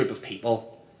left a group of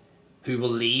people who will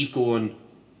leave going,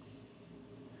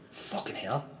 fucking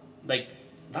hell, like,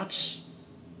 that's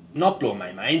not blowing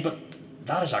my mind, but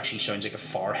that actually sounds like a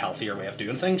far healthier way of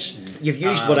doing things. You've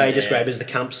used what I describe as the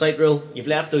campsite rule. You've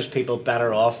left those people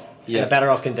better off, in a better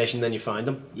off condition than you found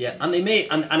them. Yeah, and they may,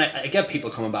 and I get people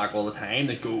coming back all the time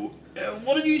that go,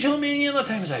 what did you tell me the other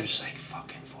times? I was like,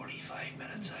 fucking 45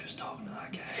 minutes I was talking to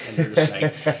that guy, and they're just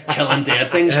like killing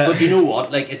dead things. But you know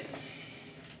what, like,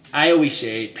 I always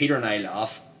say, Peter and I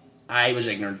laugh, I was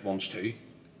ignorant once too.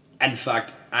 In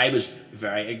fact, I was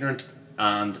very ignorant,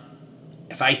 and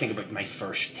if I think about my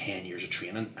first 10 years of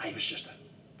training, I was just a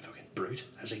fucking brute.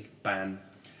 I was like,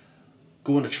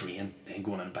 going to train, then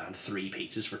going and buying 3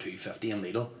 pizzas for $2.50 in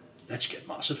Lidl. Let's get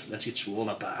massive, let's get swole.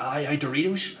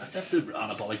 Doritos, if the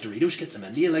anabolic Doritos, get them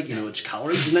into you, like, you know, it's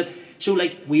calories in it. So,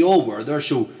 like, we all were there.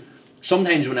 So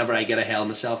sometimes whenever I get a hell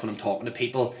myself when I'm talking to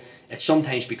people, it's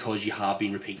sometimes because you have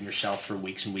been repeating yourself for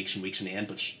weeks and weeks and weeks in the end,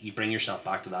 but you bring yourself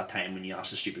back to that time when you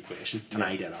asked a stupid question, and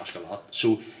I did ask a lot.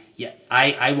 So, yeah,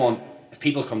 I want, if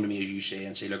people come to me, as you say,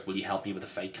 and say, look, will you help me with a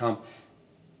fight camp?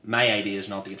 My idea is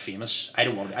not to get famous. I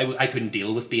don't want to. I couldn't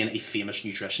deal with being a famous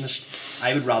nutritionist.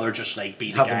 I would rather just like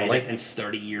be the guy that in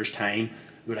 30 years' time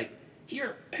we're like,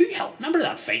 here, who helped? Remember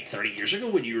that fight 30 years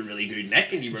ago when you were really good,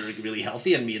 Nick, and you were really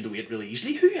healthy and made the weight really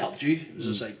easily? Who helped you? It was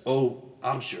just like, oh,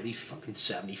 I'm sure he's fucking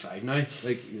 75 now.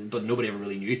 Like, but nobody ever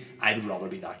really knew. I would rather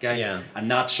be that guy. Yeah.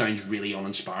 And that sounds really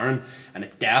uninspiring, and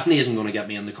it definitely isn't going to get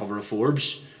me on the cover of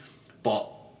Forbes. But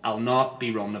I'll not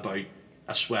be running about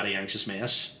a sweaty, anxious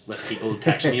mess with people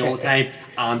texting me all the time,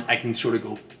 and I can sort of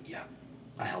go, yeah,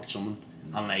 I helped someone,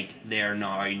 and like, they're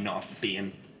now not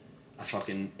being a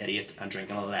fucking idiot and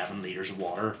drinking 11 litres of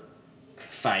water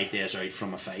 5 days out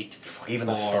from a fight. Even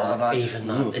the thought of that, even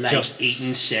that, Like just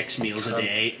eating 6 meals a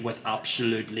day with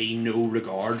absolutely no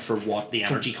regard for what the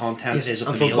energy content is of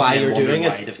and the for meals, why and you're doing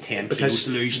why it, they've 10 because kilos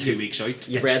to lose 2 weeks out.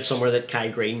 You've read somewhere that Kai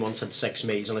Green once had 6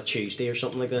 meals on a Tuesday or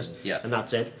something like this. Yeah. And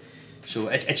that's it. So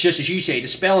it's just, as you say,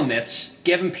 dispelling myths,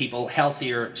 giving people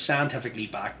healthier, scientifically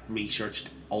backed, researched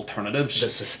alternatives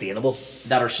that's sustainable.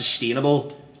 that are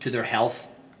sustainable to their health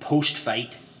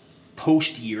post-fight,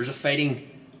 post-years of fighting.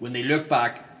 When they look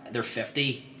back, they're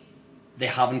 50, they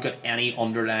haven't got any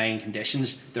underlying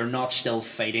conditions, they're not still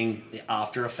fighting the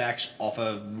after effects of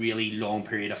a really long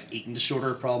period of eating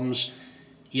disorder problems,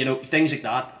 you know, things like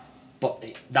that.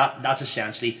 But that's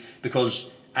essentially because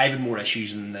I've had more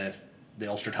issues than the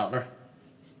Ulster Tatler.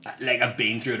 Like, I've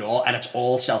been through it all, and it's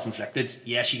all self-inflicted.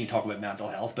 Yes, you can talk about mental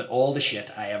health, but all the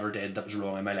shit I ever did that was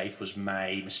wrong in my life was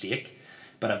my mistake.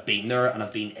 But I've been there, and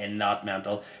I've been in that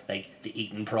mental, like, the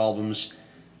eating problems,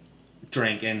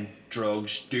 drinking,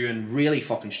 drugs, doing really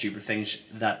fucking stupid things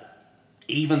that,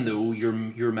 even though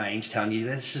your mind's telling you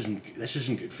this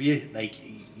isn't good for you, like,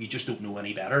 you just don't know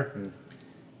any better.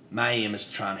 My aim is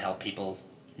to try and help people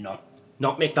not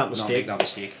make that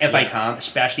mistake. if I can,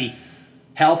 especially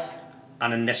health,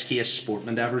 and in this case sporting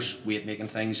endeavours, weight making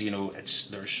things, you know,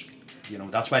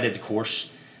 that's why I did the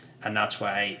course, and that's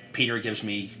why Peter gives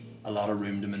me a lot of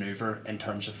room to manoeuvre in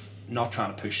terms of not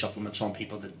trying to push supplements on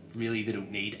people that really they don't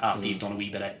need after you've done a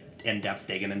wee bit of in-depth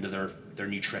digging into their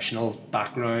nutritional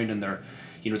background and their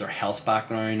health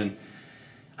background, and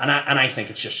I think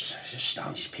it just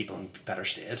stands people in better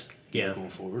stead going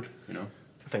forward, you know.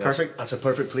 I think Perfect. That's a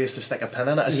perfect place to stick a pin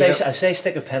in it. I say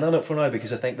stick a pin in it for now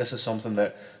because I think this is something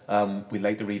that we'd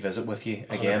like to revisit with you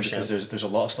again 100%. because there's a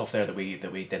lot of stuff there that we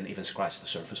didn't even scratch the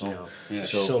surface on. No. Yeah.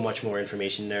 So much more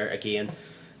information there again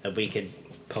that we could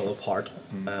pull apart.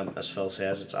 As Phil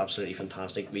says, it's absolutely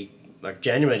fantastic. We are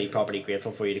genuinely properly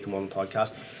grateful for you to come on the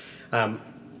podcast.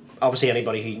 Obviously,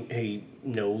 anybody who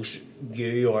knows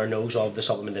you or knows of the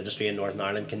supplement industry in Northern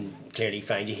Ireland can clearly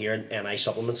find you here in NI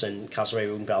Supplements in Castlereagh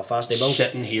Road in Belfast.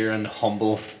 Sitting here and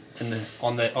humble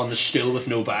on the stool with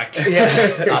no back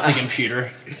at the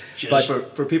computer. But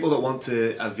for people that want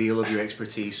to avail of your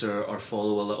expertise or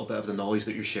follow a little bit of the knowledge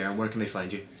that you're sharing, where can they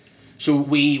find you? So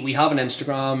we have an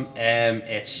Instagram.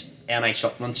 It's NI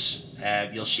Supplements.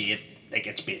 You'll see it. Like,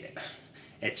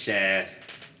 it's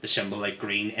the symbol like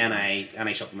green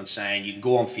NI Supplements sign. You can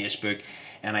go on Facebook,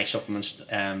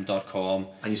 NISupplements.com.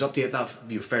 And you update that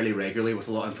fairly regularly with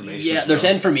a lot of information. Yeah, as there's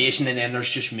well. information, and then there's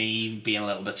just me being a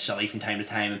little bit silly from time to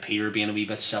time, and Peter being a wee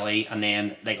bit silly, and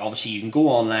then like obviously you can go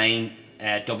online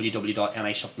at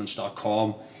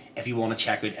www.nisupplements.com if you want to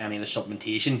check out any of the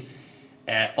supplementation.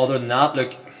 Other than that,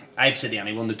 look, I've said to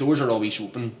anyone, the doors are always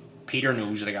open. Peter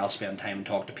knows that I'll spend time and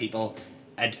talk to people,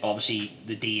 and obviously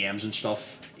the DMs and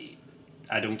stuff,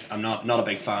 I'm not a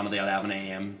big fan of the 11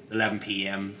 a.m., 11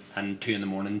 p.m. and 2 in the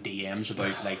morning DMs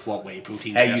about like what whey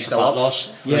protein Hey, you best for still fat up?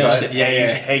 loss.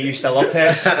 Hey, you still up,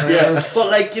 Tess? Yeah,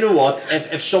 but like, you know what?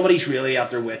 If somebody's really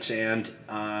at their wits' end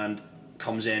and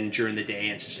comes in during the day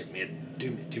and says, like, mate,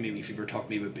 do me a wee favour, talk to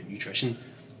me about nutrition,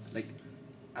 like,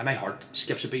 my heart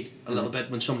skips a beat a little bit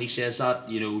when somebody says that,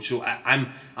 you know. So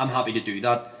I'm happy to do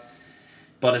that.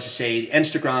 But as I say,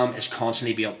 Instagram is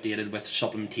constantly be updated with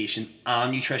supplementation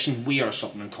and nutrition. We are a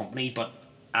supplement company, but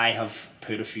I have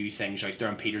put a few things out there,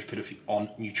 and Peter's put a few on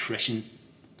nutrition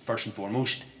first and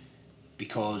foremost,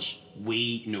 because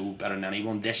we know better than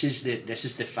anyone. This is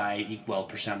the 5 equal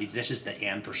percentage. This is the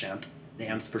nth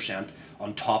percent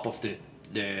on top of the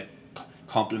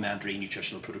complementary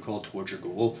nutritional protocol towards your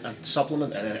goal. And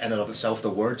supplement in and of itself, the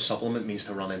word supplement means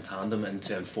to run in tandem and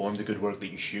to inform the good work that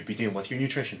you should be doing with your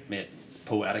nutrition. Mate,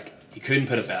 poetic. You couldn't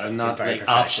put it better than that. Very Like,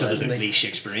 professional, isn't absolutely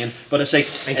Shakespearean. But it's like,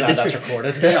 I'm glad that's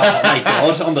recorded. oh my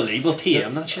god, unbelievable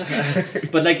TM that shit.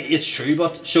 But like, it's true.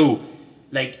 But so,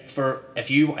 like, for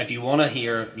if you want to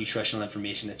hear nutritional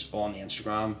information, it's on the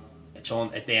Instagram.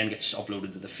 It then gets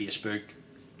uploaded to the Facebook.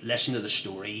 Listen to the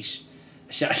stories.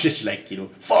 It's like, you know,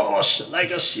 follow us,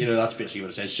 like us. You know, that's basically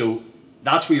what it says. So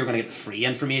that's where you're going to get the free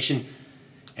information.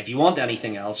 If you want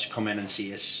anything else, come in and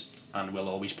see us, and we'll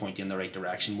always point you in the right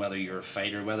direction. Whether you're a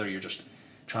fighter, whether you're just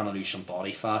trying to lose some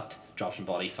body fat, drop some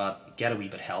body fat, get a wee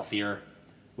bit healthier.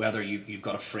 Whether you've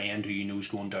got a friend who you know is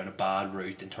going down a bad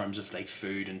route in terms of like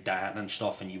food and diet and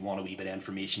stuff, and you want a wee bit of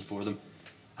information for them.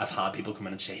 I've had people come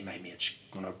in and say, my mate's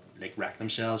gonna like wreck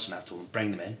themselves, and I have to bring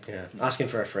them in. Yeah, asking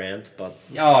for a friend, but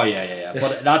Oh yeah.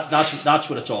 But that's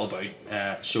what it's all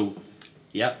about. So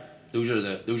yeah, those are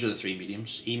the three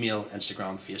mediums: email,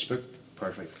 Instagram, Facebook.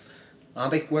 Perfect.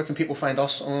 Andy, where can people find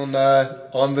us on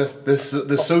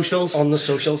the socials? on the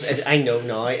socials, I know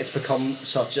now it's become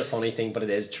such a funny thing, but it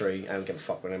is true. I don't give a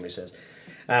fuck what anybody says.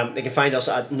 They can find us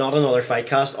at Not Another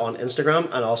Fightcast on Instagram,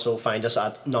 and also find us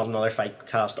at Not Another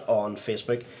Fightcast on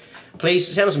Facebook.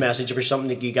 Please send us a message if there's something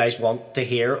that you guys want to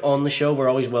hear on the show. We're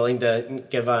always willing to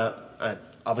give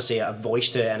obviously a voice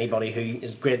to anybody who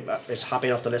is happy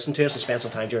enough to listen to us and spend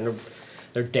some time during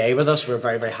their day with us. We're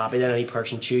very, very happy that any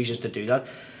person chooses to do that.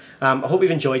 I hope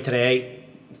you've enjoyed today,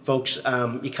 folks.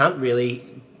 You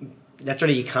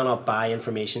cannot buy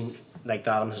information like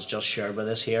that Adam has just shared with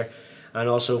us here. And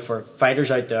also for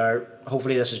fighters out there,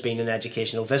 hopefully this has been an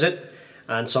educational visit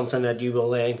and something that you will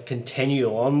then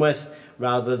continue on with,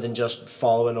 rather than just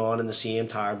following on in the same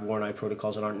tired, worn out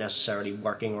protocols that aren't necessarily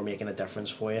working or making a difference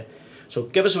for you. So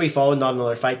give us a wee follow, Not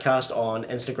Another Fightcast, on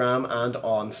Instagram and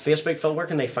on Facebook. Phil, where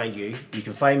can they find you? You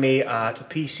can find me at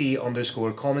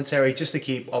PC_commentary, just to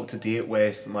keep up to date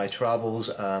with my travels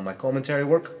and my commentary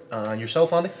work. And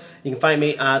yourself, Andy? You can find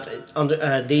me at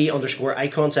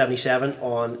the_icon77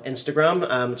 on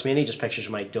Instagram. It's mainly just pictures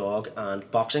of my dog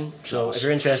and boxing. So if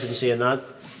you're interested in seeing that,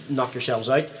 knock yourselves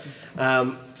out.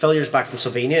 Phil, you're back from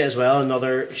Slovenia as well,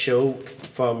 another show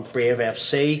from Brave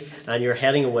FC, and you're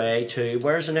heading away to,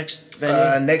 where's the next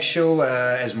venue? Next show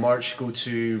is March. Go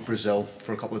to Brazil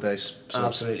for a couple of days. So.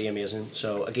 Absolutely amazing.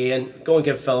 So again, go and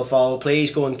give Phil a follow. Please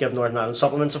go and give Northern Ireland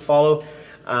Supplements a follow.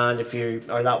 And if you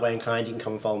are that way inclined, you can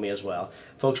come and follow me as well.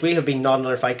 Folks, we have been Not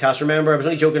Another Fightcast. Remember, I was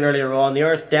only joking earlier on, the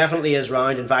earth definitely is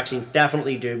round and vaccines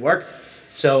definitely do work.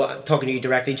 So I'm talking to you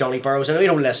directly, Johnny Burrows. I know you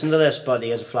don't listen to this, but he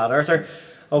is a flat earther.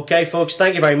 Okay, folks,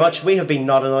 thank you very much. We have been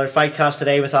Not Another Fightcast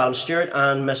today with Adam Stewart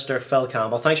and Mr. Phil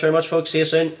Campbell. Thanks very much, folks. See you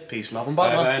soon. Peace, love and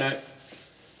bye. Bye now.